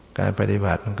การปฏิ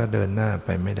บัติมันก็เดินหน้าไป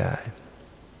ไม่ได้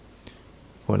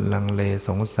คนลังเลส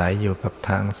งสัยอยู่กับท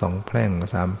างสองแพร่ง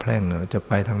สามแพร่งจะไ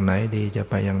ปทางไหนดีจะ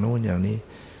ไปอย่างนู้นอย่างนี้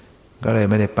ก็เลย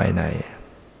ไม่ได้ไปไหน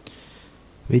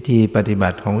วิธีปฏิบั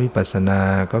ติของวิปัสสนา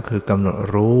ก็คือกำหนด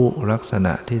รู้ลักษณ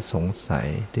ะที่สงสัย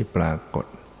ที่ปรากฏ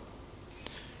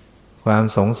ความ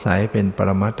สงสัยเป็นปร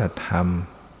มัตถธรรม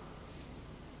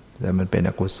แต่มันเป็น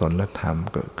อกุศลธรรม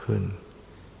เกิดขึ้น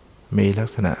มีลัก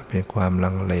ษณะเป็นความ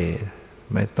ลังเล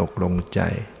ไม่ตกลงใจ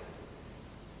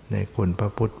ในคุณพร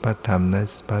ะพุทธพระธรรมใน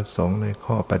พระสงฆ์ใน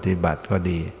ข้อปฏิบัติก็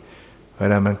ดีเว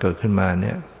ลามันเกิดขึ้นมาเ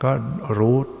นี่ยก็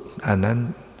รู้อันนั้น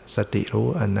สติรู้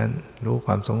อันนั้นรู้ค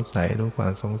วามสงสัยรู้ควา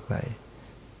มสงสัย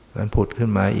มันผุดขึ้น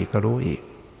มาอีกก็รู้อีก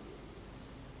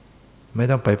ไม่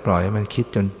ต้องไปปล่อยให้มันคิด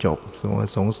จนจบ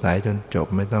สงสัยจนจบ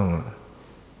ไม่ต้อง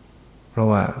เพราะ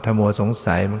ว่าถ้ามัวสง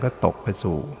สัยมันก็ตกไป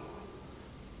สู่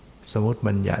สมมติ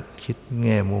บัญญัติคิดแ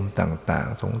ง่มุมต่าง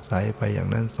ๆสงสัยไปอย่าง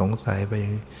นั้นสงสัยไปอย่า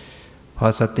งนี้พอ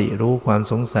สติรู้ความ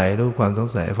สงสัยรู้ความสง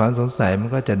สัยความสงสัยมัน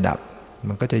ก็จะดับ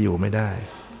มันก็จะอยู่ไม่ได้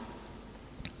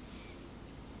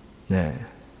เนี่ย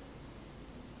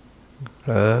เผ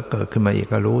ลอเกิดขึ้นมาอีก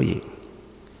ก็รู้อีก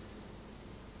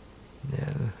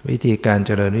วิธีการเ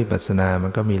จริญวิปัสสนามั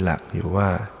นก็มีหลักอยู่ว่า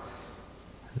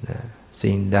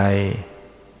สิ่งใด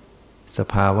ส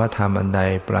ภาวะธรรมอันใด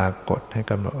ปรากฏให้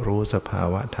กำหนดรู้สภา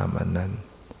วะธรรมอันนั้น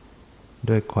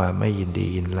ด้วยความไม่ยินดี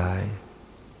ยินร้าย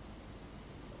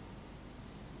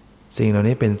สิ่งเหล่า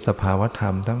นี้เป็นสภาวะธร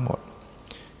รมทั้งหมด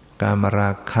กามร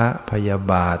าคะพยา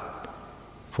บาท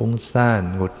ฟุ้งซ่าน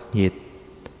หงุดหงิด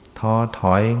ท้อถ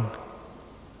อย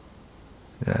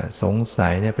สงสั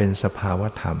ยเนี่ยเป็นสภาวะ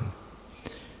ธรรม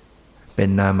เป็น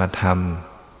นามธรรม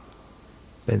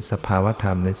เป็นสภาวะธร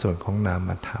รมในส่วนของนา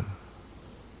มธรรม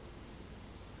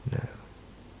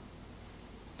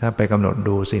ถ้าไปกำหนด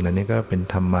ดูสิ่งเหล่านี้ก็เป็น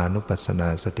ธรรมานุปัสสนา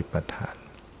สติปัฏฐาน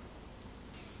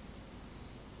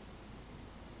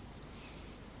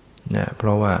เพร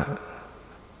าะว่า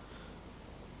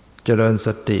เจริญส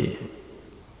ติ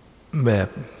แบบ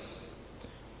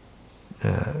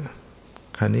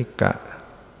คณิกะ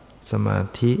สมา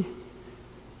ธิ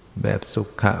แบบสุ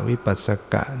ขวิปัสส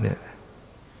กะเนี่ย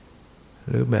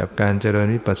หรือแบบการเจริญ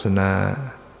วิปัสสนา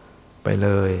ไปเล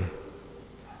ย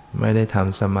ไม่ได้ท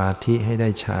ำสมาธิให้ได้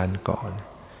ฌานก่อน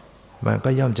มันก็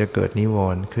ย่อมจะเกิดนิว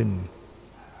รณ์ขึ้น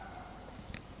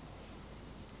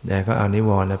แต่ก็เอานิ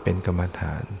วรณ์เป็นกรรมฐ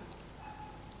าน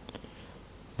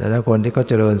แต่ถ้าคนที่เขา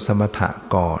เจริญสมถะ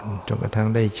ก่อนจนกระทั่ง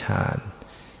ได้ฌาน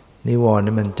นิวรณ์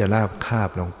นี่มันจะราบคาบ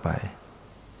ลงไป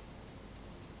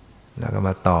แล้วก็ม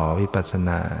าต่อวิปัสสน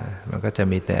ามันก็จะ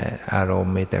มีแต่อารม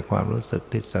ณ์มีแต่ความรู้สึก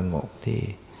ที่สงบที่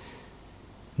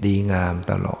ดีงาม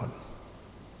ตลอด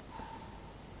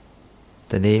แ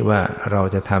ต่นี้ว่าเรา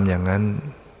จะทำอย่างนั้น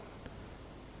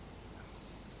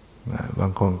บา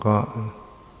งคนก็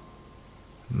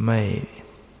ไ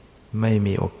ม่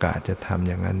มีโอกาสจะทำ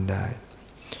อย่างนั้นได้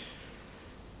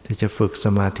ที่จะฝึกส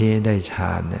มาธิได้ฌ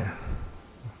านเนี่ย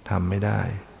ทำไม่ได้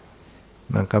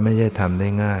มันก็ไม่ใช่ทำได้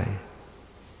ง่าย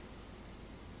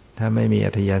ถ้าไม่มี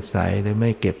อัธยาศัยหรือไ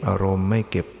ม่เก็บอารมณ์ไม่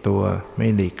เก็บตัวไม่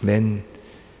หลีกเล่น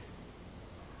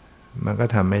มันก็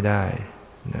ทำไม่ได้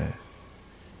นะ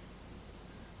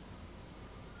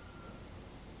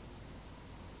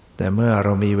แต่เมื่อเร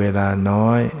ามีเวลาน้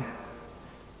อย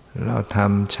เราท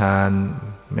ำฌาน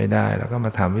ไม่ได้เราก็ม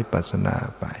าทำวิปัสสนา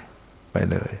ไป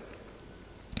เลย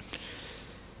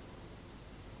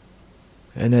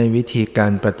ในวิธีกา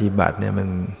รปฏิบัติเนี่ยมัน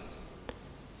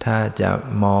ถ้าจะ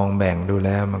มองแบ่งดูแ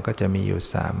ล้วมันก็จะมีอยู่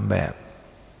3แบ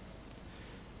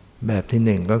บ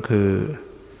ที่1ก็คือ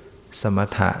สม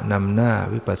ถะนำหน้า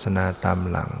วิปัสสนาตาม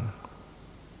หลัง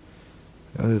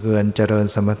ก็คือการเจริญ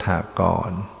สมถะก่อ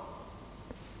น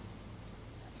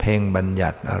เพ่งบัญญั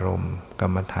ติอารมณ์กร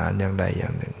รมฐานอย่างใดอย่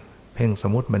างหนึ่งเพ่งส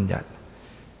มมุติบัญญัติ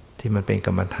ที่มันเป็นก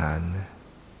รรมฐาน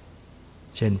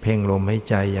เช่นเพ่งลมหาย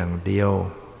ใจอย่างเดียว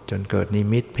จนเกิดนิ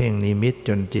มิตเพ่งนิมิตจ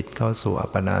นจิตเข้าสู่อัป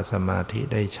ปนาสมาธิ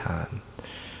ได้ฌาน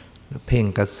เพ่ง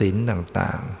กสิณต่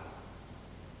าง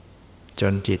ๆจ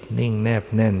นจิตนิ่งแนบ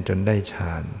แน่นจนได้ฌ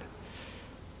าน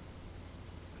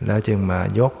แล้วจึงมา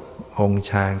ยกองค์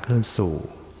ฌานขึ้นสู่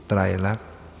ไตรลักษณ์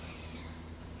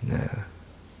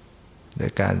โด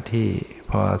ยการที่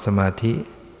พอสมาธิ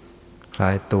คล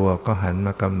ายตัวก็หันม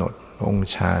ากำหนดองค์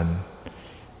ฌาน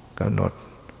กำหนด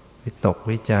วิตก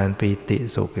วิจารปีติ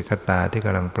สุขเอกตาที่ก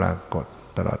ำลังปรากฏ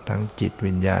ตลอดทั้งจิต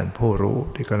วิญญาณผู้รู้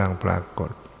ที่กำลังปราก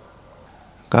ฏ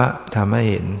ก็ทำให้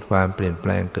เห็นความเปลี่ยนแป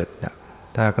ลงเกิดดับ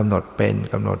ถ้ากำหนดเป็น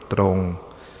กำหนดตรง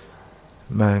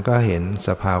มันก็เห็นส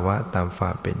ภาวะตามคว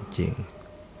ามเป็นจริง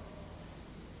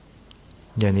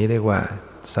อย่างนี้เรียกว่า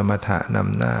สมถะน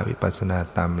ำหน้าวิปัสสนา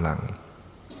ตามหลัง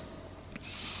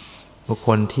บุคค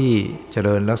ลที่เจ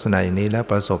ริญลักษณะอย่างนี้แล้ว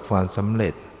ประสบความสำเร็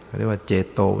จเรียกว่าเจ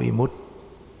โตวิมุตติ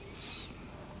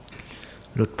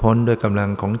หลุดพ้นด้วยกำลัง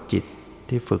ของจิต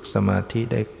ที่ฝึกสมาธิ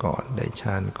ได้ก่อนได้ฌ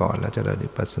านก่อนแล้วเจริญวิ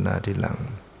ปัสสนาทีหลัง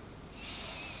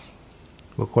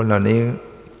บุคคลเหล่านี้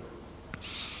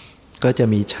ก็จะ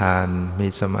มีฌานมี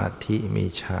สมาธิมี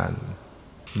ฌาน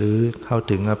หรือเข้า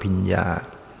ถึงอภิญญา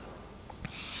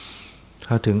เ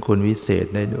ข้าถึงคุณวิเศษ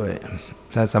ได้ด้วย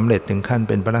ถ้าสำเร็จถึงขั้น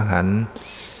เป็นพระอรหันต์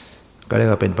ก็เรีย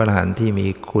กว่าเป็นพระอรหันต์ที่มี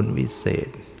คุณวิเศษ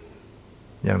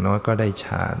อย่างน้อยก็ได้ฌ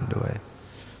านด้วย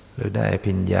หรือได้อ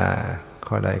ภิญญา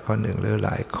ข้อใดข้อหนึ่งหรือหล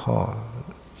ายข้อ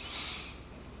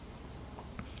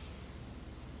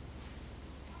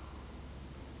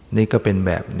นี่ก็เป็นแ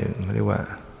บบหนึ่งเรียกว่า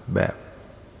แบบ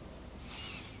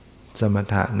สม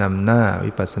ถะนำหน้า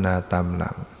วิปัสสนาตามห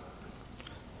ลัง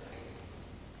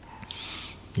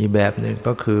อีกแบบหนึ่ง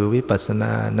ก็คือวิปัสสน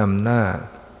านำหน้า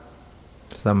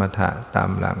สมถะตาม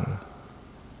หลัง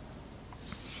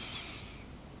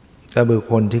ก็บุค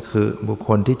คล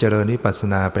ที่เจริญวิปัสส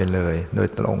นาไปเลยโดย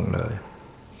ตรงเลย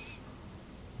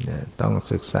ต้อง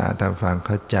ศึกษาทำความเ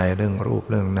ข้าใจเรื่องรูป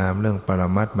เรื่องนามเรื่องปร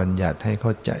มัตถ์บัญญัติให้เข้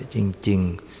าใจจริง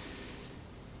ๆ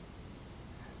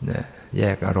แย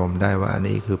กอารมณ์ได้ว่าอัน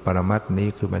นี้คือปรมัตถ์นี้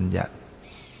คือบัญญัติ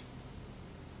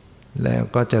แล้ว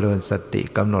ก็เจริญสติ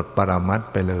กำหนดปรมัตถ์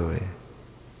ไปเลย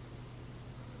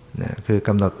คือก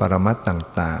ำหนดปรมัตถ์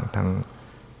ต่างๆทั้ง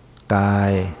กา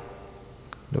ย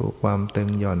ดูความตึง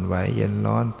หย่อนไหวเย็น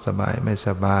ร้อนสบายไม่ส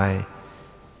บาย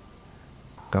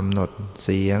กำหนดเ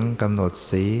สียงกำหนด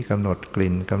สีกำหนดก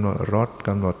ลิ่นกำหนดรสก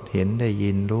ำหนดเห็นได้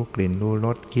ยินรู้กลิ่นรู้ร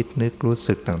สคิดนึกรู้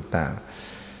สึกต่าง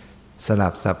ๆสลั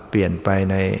บสับเปลี่ยนไป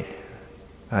ใน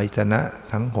อายตนะ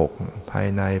ทั้งหกภาย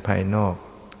ในภายนอก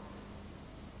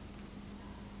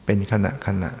เป็นข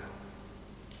ณะ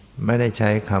ไม่ได้ใช้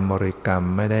คำบริกรรม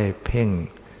ไม่ได้เพ่ง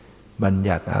บัญ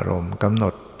ญัติอารมณ์กำหน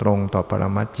ดตรงต่อปร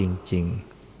มัตถ์จริงๆ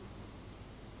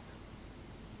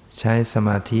ใช้สม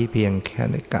าธิเพียงแค่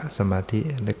ในกะสมาธิ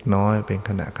เล็กน้อยเป็นข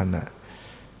ณะ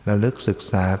ระลึกศึก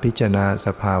ษาพิจารณาส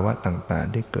ภาวะต่าง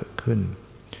ๆที่เกิดขึ้น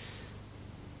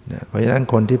เพราะฉะนั้น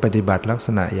คนที่ปฏิบัติลักษ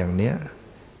ณะอย่างเนี้ย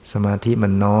สมาธิมั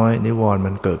นน้อยนิวรณ์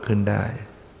มันเกิดขึ้นได้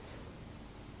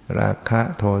ราคะ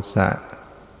โทสะ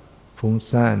ฟุ้ง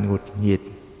ซ่านหงุดหงิด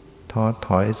ท้อถ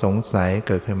อยสงสัยเ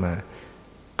กิดขึ้นมา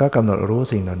ก็กำหนดรู้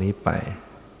สิ่งเหล่านี้ไป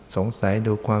สงสัย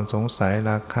ดูความสงสัย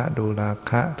ราคะดูรา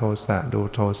คะโทสะดู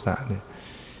โทสะเนี่ย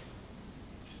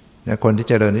คนที่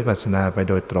เจริญวิปัสสนาไป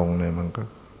โดยตรงเนี่ยมั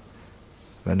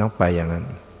นต้องไปอย่างนั้น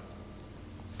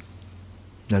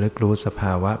ระลึกรู้สภ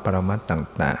าวะปรมัตถ์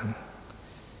ต่าง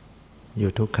ๆอ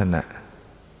ยู่ทุกขณะ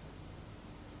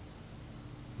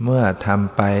เมื่อท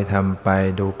ำไป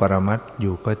ดูปรมัตถ์อ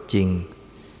ยู่ก็จริง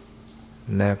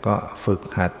แล้วก็ฝึก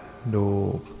หัดดู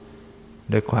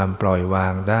ด้วยความปล่อยวา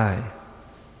งได้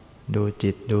ดู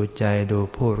จิตดูใจดู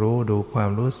ผู้รู้ดูความ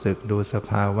รู้สึกดูส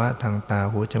ภาวะทางตา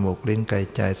หูจมูกลิ้นกาย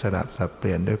ใจสลับสับเป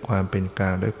ลี่ยนด้วยความเป็นกลา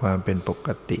งด้วยความเป็นปก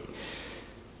ติ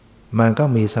มันก็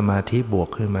มีสมาธิบวก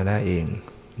ขึ้นมาได้เอง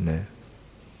นะ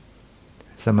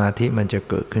สมาธิมันจะ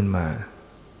เกิดขึ้นมา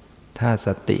ถ้าส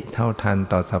ติเท่าทัน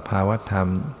ต่อสภาวะธรรม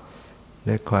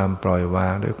ด้วยความปล่อยวา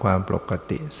งด้วยความปก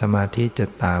ติสมาธิจะ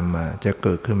ตามมาจะเ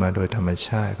กิดขึ้นมาโดยธรรมช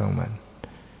าติของมัน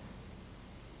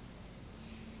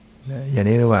อย่าง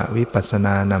นี้เรียกว่าวิปัสสน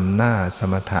านำหน้าส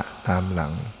มถะตามหลั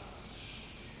ง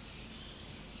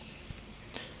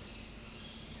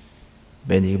เ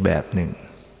ป็นอีกแบบหนึ่ง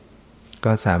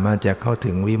ก็สามารถจะเข้า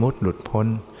ถึงวิมุตติหลุด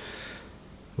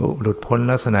พ้น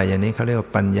ลักษณะอย่างนี้เขาเรียกว่า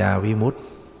ปัญญาวิมุตติ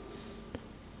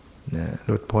ห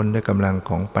ลุดพ้นด้วยกำลัง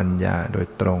ของปัญญาโดย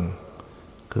ตรง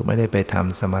คือไม่ได้ไปท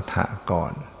ำสมถะก่อ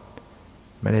น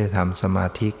ไม่ได้ทำสมา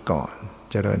ธิก่อน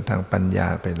เจริญทางปัญญา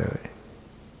ไปเลย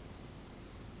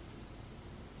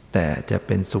แต่จะเ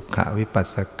ป็นสุขวิปัส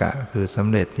สกะคือสำ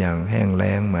เร็จอย่างแห้งแ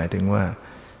ล้งหมายถึงว่า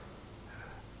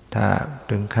ถ้า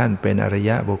ถึงขั้นเป็นอริ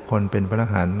ยะบุคคลเป็นพระอร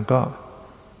หันต์ก็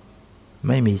ไ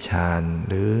ม่มีฌาน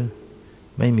หรือ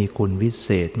ไม่มีคุณวิเศ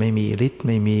ษไม่มีฤทธิ์ไ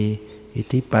ม่มีอิท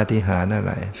ธิปาฏิหาริย์อะ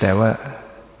ไรแต่ว่า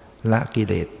ละกิ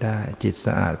เลสได้จิตส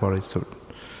ะอาดบริสุทธิ์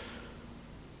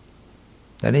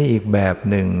แต่นี่อีกแบบ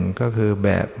หนึ่งก็คือแบ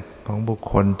บของบุค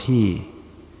คลที่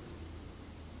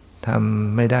ท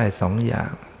ำไม่ได้สองอย่า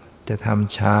งจะท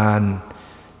ำฌาน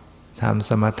ทำ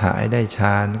สมถะให้ได้ฌ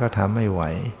านก็ทำไม่ไหว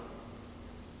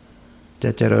จะ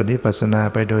เจริญวิปัสสนา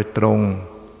ไปโดยตรง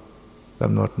ก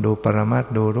ำหนดดูปรมัต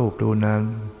ถ์ดูรูปดูนาม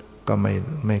ก็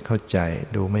ไม่เข้าใจ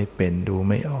ดูไม่เป็นดู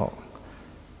ไม่ออก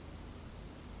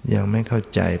ยังไม่เข้า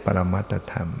ใจปรมัตถ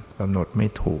ธรรมกำหนดไม่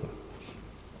ถูก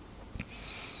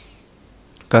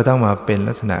ก็ต้องมาเป็น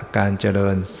ลักษณะการเจริ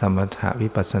ญสมถะวิ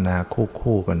ปัสสนา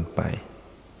คู่กันไป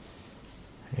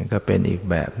นี่ก็เป็นอีก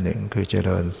แบบหนึ่งคือเจ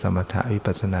ริญสมถะวิ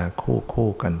ปัสสนาคู่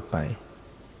กันไป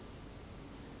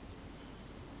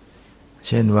เ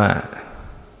ช่นว่า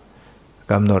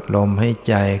กำหนดลมให้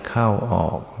ใจเข้าออ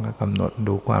กแล้วกำหนด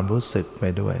ดูความรู้สึกไป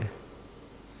ด้วย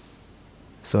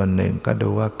ส่วนหนึ่งก็ดู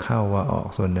ว่าเข้าว่าออก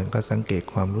ส่วนหนึ่งก็สังเกต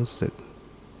ความรู้สึก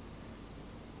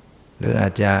หรืออา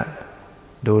จจะ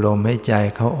ดูลมให้ใจ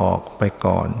เข้าออกไป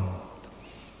ก่อน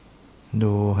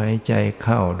ดูหายใจเ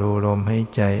ข้าดูลมหาย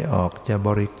ใจออกจะบ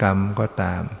ริกรรมก็ต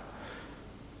าม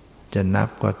จะนับ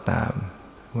ก็ตาม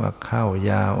ว่าเข้า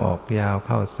ยาวออกยาวเ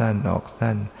ข้าสั้นออก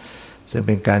สั้นซึ่งเ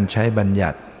ป็นการใช้บัญญั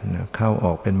ติเข้าอ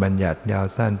อกเป็นบัญญัติยาว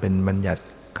สั้นเป็นบัญญัติ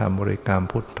คำบริกรรม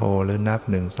พุทโธหรือนับ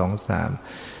1 2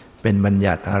 3 เป็นบัญ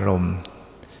ญัติอารมณ์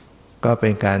ก็เป็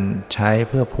นการใช้เ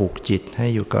พื่อผูกจิตให้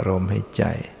อยู่กับลมหายใจ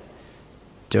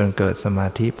จนเกิดสมา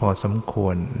ธิพอสมคว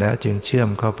รแล้วจึงเชื่อม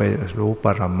เข้าไปรู้ป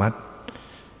รมัตถ์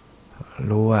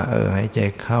รู้ว่าหายใจ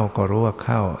เข้าก็รู้ว่าเ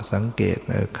ข้าสังเกต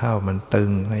เข้ามันตึ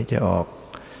งหายใจออก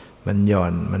มันหย่อ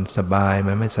นมันสบาย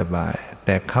มันไม่สบายแ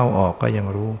ต่เข้าออกก็ยัง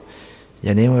รู้อย่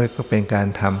างนี้มันก็เป็นการ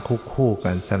ทำคู่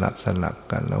กันสลับ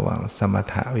กันระหว่างสม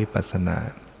ถะวิปัสสนา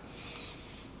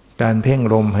การเพ่ง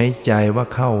ลมหายใจว่า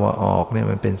เข้าว่าออกเนี่ย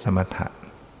มันเป็นสมถะ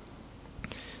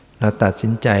เราตัดสิ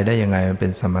นใจได้ยังไงมันเป็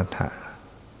นสมถะ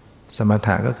สมถ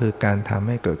ะก็คือการทำใ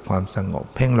ห้เกิดความสงบ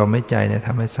เพ่งลมหายใจเนี่ยท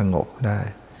ำให้สงบได้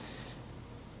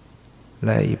แล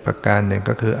ะอีกประการหนึ่ง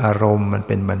ก็คืออารมณ์มันเ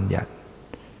ป็นบัญญัติ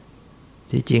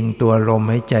ที่จริงตัวลม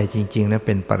หายใจจริงๆนะเ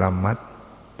ป็นปรมัตถ์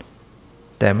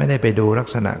แต่ไม่ได้ไปดูลัก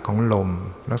ษณะของลม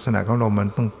ลักษณะของลมมัน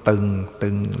ต้องตึ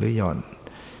งหรือหย่อน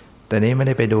แต่นี้ไม่ไ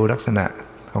ด้ไปดูลักษณะ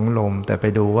ของลมแต่ไป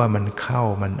ดูว่ามันเข้า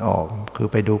มันออกคือ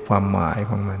ไปดูความหมาย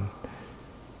ของมัน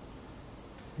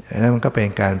นั่นมันก็เป็น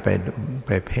การไป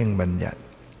เพ่งบัญญัติ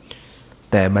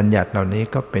แต่บัญญัติเหล่านี้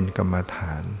ก็เป็นกรรมฐ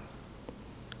าน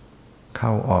เข้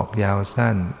าออกยาว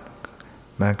สั้น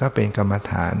มันก็เป็นกรรม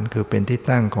ฐานคือเป็นที่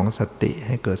ตั้งของสติใ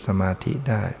ห้เกิดสมาธิ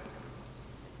ได้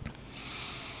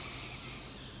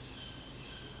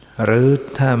หรือ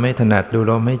ถ้าไม่ถนัดดู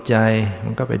ลมหายใจมั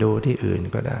นก็ไปดูที่อื่น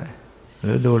ก็ได้ห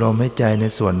รือดูลมหายใจใน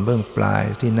ส่วนเบื้องปลาย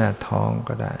ที่หน้าท้อง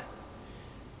ก็ได้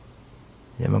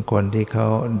อย่างบางคนที่เขา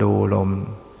ดูลม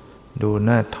ดูห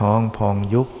น้าท้องพอง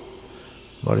ยุบ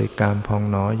บริกรรมพอง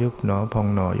หนอยุบหนอพอง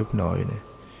หนอยุบหนออยู่เนี่ย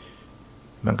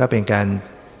มันก็เป็นการ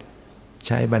ใ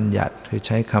ช้บัญญัติคือใ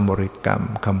ช้คำบริกรรม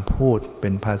คำพูดเป็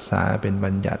นภาษาเป็นบั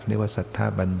ญญัติเรียกว่าสัทธา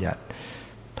บัญญัติ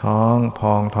ท้องพ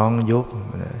องท้องยุบ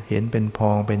เห็นเป็นพ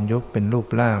องเป็นยุบเป็นรูป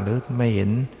ร่างหรือไม่เห็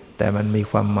นแต่มันมี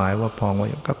ความหมายว่าพองว่า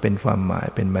ก็เป็นความหมาย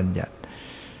เป็นบัญญัติ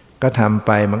ก็ทำไ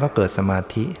ปมันก็เกิดสมา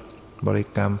ธิบริ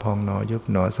กรรมพองหนอยุบ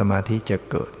หนอสมาธิจะ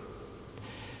เกิด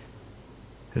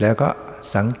แล้วก็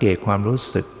สังเกตความรู้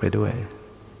สึกไปด้วย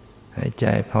หายใจ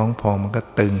ท้องพองมันก็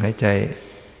ตึงหายใจ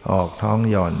ออกท้อง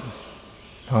หย่อน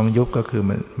ท้องยุบก็คือ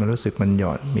มันรู้สึกมันหย่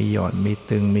อนมี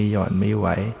ตึงมีหย่อนมีไหว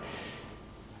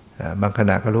บางข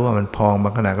ณะก็รู้ว่ามันพองบา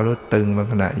งขณะก็รู้ตึงบาง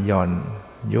ขณะหย่อน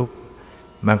ยุบ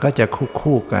มันก็จะ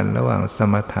คู่กันระหว่างส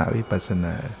มถะวิปัสสน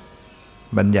า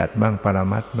บัญญัติบ้างปร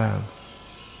มัตถ์บ้าง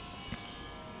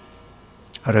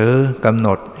หรือกำหน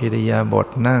ดอิริยาบถ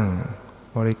นั่ง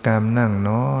บริกรรมนั่งเน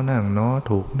าะ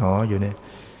ถูกหนออยู่เนี่ย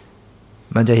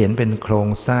มันจะเห็นเป็นโครง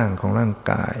สร้างของร่าง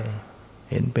กาย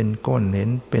เห็นเป็นก้นเห็น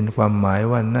เป็นความหมาย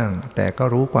ว่านั่งแต่ก็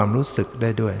รู้ความรู้สึกได้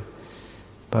ด้วย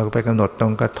พอไปกำหนดตร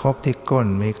งกระทบที่ก้น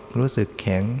มีรู้สึกแ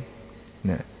ข็งเ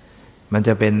นี่ยมันจ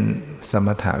ะเป็นสม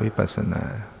ถะวิปัสสนา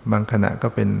บางขณะก็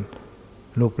เป็น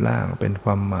รูปร่างเป็นค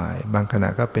วามหมายบางขณะ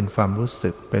ก็เป็นความรู้สึ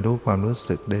กไปรู้ความรู้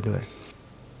สึกได้ด้วย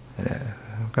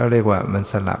ก็เรียกว่ามัน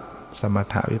สลับสม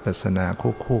ถะวิปัสสนา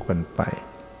คู่กันไป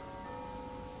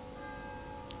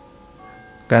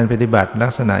การปฏิบัติลั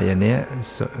กษณะอย่างนี้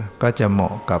ก็จะเหมา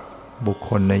ะกับบุค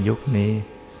คลในยุคนี้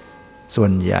ส่ว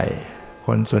นใหญ่ค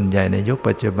นส่วนใหญ่ในยุค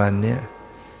ปัจจุบันเนี่ย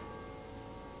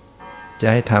จะ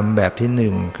ให้ทำแบบที่ห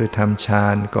นึ่งคือทำฌา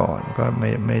นก่อนก็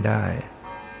ไม่ได้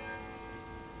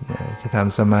จะท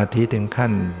ำสมาธิถึงขั้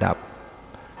นดับ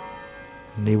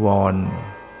นิวรณ์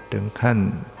ถึงขั้น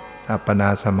อัปปนา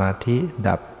สมาธิ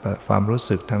ดับความรู้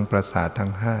สึกทางประสาททั้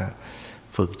งห้า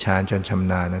ฝึกฌานจนช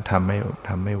ำนาญนะทำ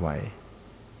ไม่ไหว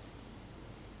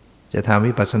จะทำ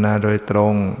วิปัสสนาโดยตร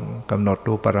งกำหนด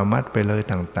ดูปรมัตถ์ไปเลย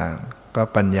ต่างๆก็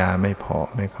ปัญญาไม่พอ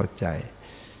ไม่เข้าใจ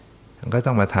ก็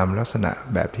ต้องมาทำลักษณะ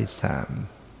แบบที่สาม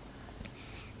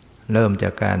เริ่มจา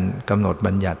กการกำหนด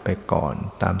บัญญัติไปก่อน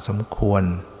ตามสมควร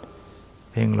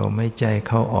เพ่งลมหายใจเ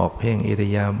ข้าออกเพ่งอิริ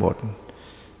ยาบถ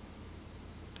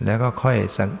แล้วก็ค่อย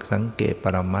สังเกตป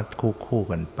รมัตถ์คู่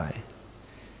กันไป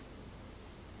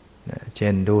เช่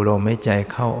นดูลมหายใจ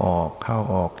เข้าอ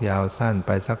อกยาวสั้นไ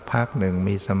ปสักพักหนึ่ง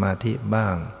มีสมาธิบ้า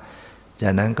งจา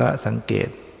กนั้นก็สังเกต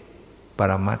ป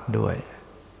รมัตถ์ด้วย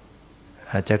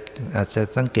อาจจะ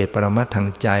สังเกตปรมัตถ์ทาง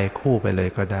ใจคู่ไปเลย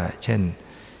ก็ได้เช่น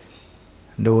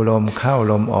ดูลมเข้า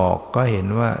ลมออกก็เห็น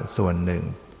ว่าส่วนหนึ่ง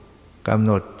กำห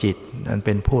นดจิตอันเ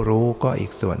ป็นผู้รู้ก็อี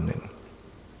กส่วนหนึ่ง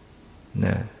น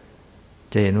ะ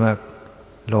จะเห็นว่า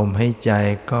ลมหายใจ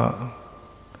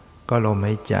ก็ลมห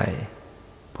ายใจ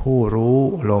ผู้รู้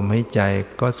ลมหายใจ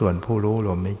ก็ส่วนผู้รู้ล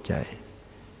มหายใจ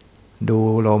ดู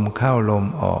ลมเข้าลม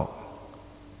ออก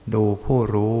ดูผู้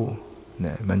รู้เ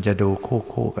นี่ยมันจะดู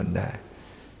คู่กันได้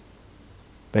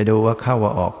ไปดูว่าเข้าว่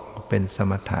าออกเป็นส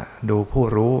มถะดูผู้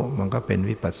รู้มันก็เป็น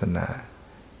วิปัสสนา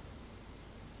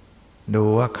ดู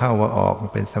ว่าเข้าว่าออก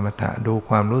เป็นสมถะดู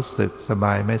ความรู้สึกสบ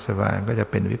ายไม่สบายก็จะ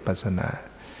เป็นวิปัสสนา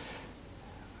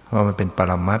ว่ามันเป็นป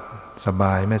รมัตถ์สบ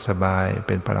ายไม่สบายเ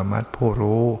ป็นปรมัตถ์ผู้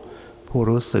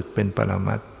รู้สึกเป็นปร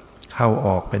มัตถ์เข้าอ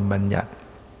อกเป็นบัญญัติ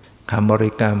คำบ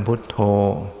ริกรรมพุทโธ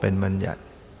เป็นบัญญัติ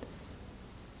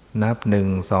นับ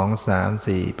1 2 3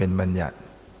 4เป็นบัญญัติ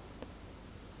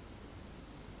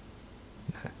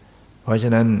เพราะฉ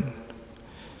ะนั้น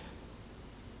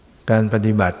การป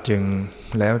ฏิบัติจึง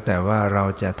แล้วแต่ว่าเรา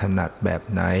จะถนัดแบบ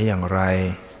ไหนอย่างไร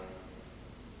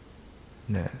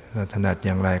เราถนัดอ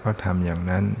ย่างไรก็ทำอย่าง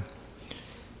นั้น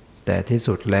แต่ที่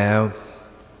สุดแล้ว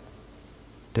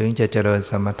ถึงจะเจริญ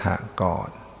สมถะก่อน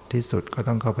ที่สุดก็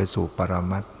ต้องเข้าไปสู่ปร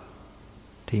มัตถ์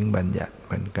ทิ้งบัญญัติเ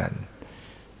หมือนกัน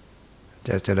จ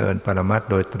ะเจริญปรมัตถ์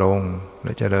โดยตรงห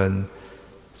รือเจริญ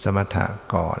สมถะ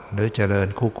ก่อนหรือเจริญ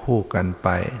คู่กันไป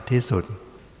ที่สุด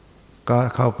ก็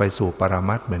เข้าไปสู่ปร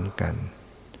มัตถ์เหมือนกัน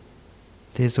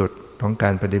ที่สุดของกา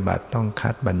รปฏิบัติต้อง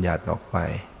คัดบัญญัติออกไป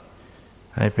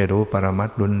ให้ไปรู้ปรมัต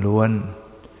ถ์ล้วน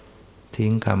ๆทิ้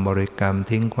งคำบริกรรม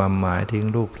ทิ้งความหมายทิ้ง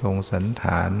รูปทรงสันฐ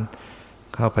าน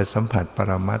เข้าไปสัมผัสป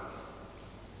รมัตถ์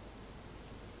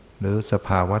หรือสภ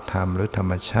าวธรรมหรือธร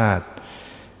รมชาติ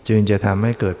จึงจะทำใ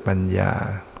ห้เกิดปั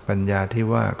ญญาที่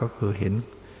ว่าก็คือเห็น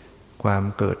ความ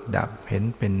เกิดดับเห็น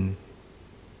เป็น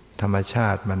ธรรมชา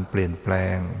ติมันเปลี่ยนแปล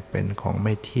งเป็นของไ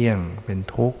ม่เที่ยงเป็น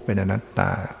ทุกข์เป็นอนัตต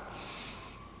า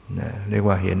เรียก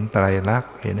ว่าเห็นไตรลักษ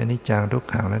ณ์เห็นอนิจจังทุก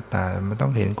ขังอนัตตามันต้อ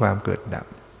งเห็นความเกิดดับ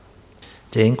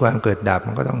จะเห็นความเกิดดับ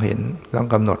มันก็ต้อง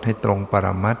กำหนดให้ตรงปร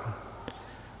มัตถ์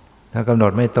ถ้ากำหน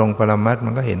ดไม่ตรงปรมัตถ์มั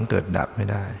นก็เห็นเกิดดับไม่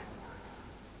ได้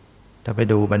ถ้าไป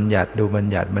ดูบัญญัติ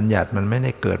มันไม่ไ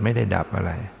ด้เกิดไม่ได้ดับอะไ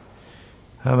ร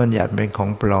ถ้าบัญญัติเป็นของ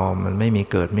ปลอมมันไม่มี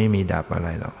เกิดไม่มีดับอะไร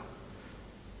หรอก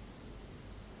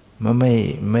มัน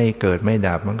ไม่เกิดไม่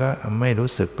ดับมันก็ไม่รู้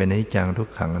สึกเป็นอนิจจังทุก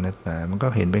ขังอนัตตามันก็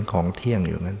เห็นเป็นของเที่ยงอ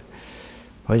ยู่งั้น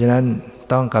เพราะฉะนั้น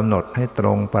ต้องกำหนดให้ตร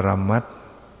งปรมัตถ์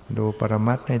ดูปร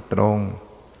มัตถ์ให้ตรง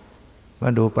เมื่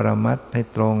อดูปรมัตถ์ให้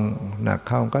ตรงหนักเ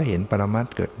ข้าก็เห็นปรมัต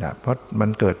ถ์เกิดดับเพราะมัน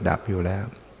เกิดดับอยู่แล้ว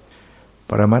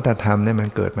ปรมัตถธรรมเนี่ยมัน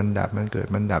เกิดมันดับมันเกิด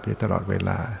มันดับอยู่ตลอดเว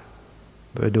ลา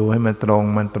ไปดูให้มันตร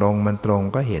ง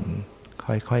ก็เห็น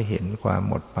ค่อยๆเห็นความ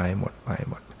หมดไป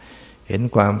เห็น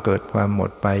ความเกิดความหม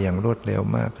ดไปอย่างรวดเร็ว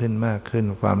มากขึ้น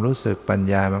ความรู้สึกปัญ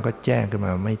ญามันก็แจ้งขึ้นม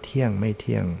าไม่เที่ยงไม่เ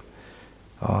ที่ยง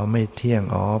ไม่เที่ยง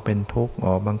เป็นทุกข์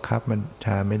บังคับมันช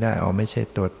าไม่ได้ไม่ใช่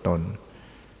ตัวตน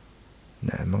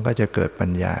นะมันก็จะเกิดปั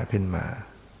ญญาขึ้นมา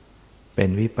เป็น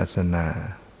วิปัสสนา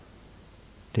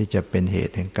ที่จะเป็นเห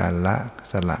ตุแห่งการ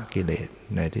สละกิเลส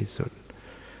ในที่สุด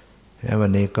และวั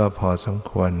นนี้ก็พอสม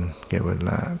ควรเก็บเว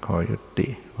ลาขอยุติ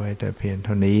ไว้แต่เพียงเ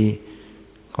ท่านี้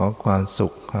ขอความสุ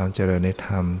ขความเจริญในธ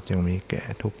รรมจงมีแก่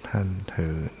ทุกท่านเทอ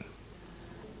ญ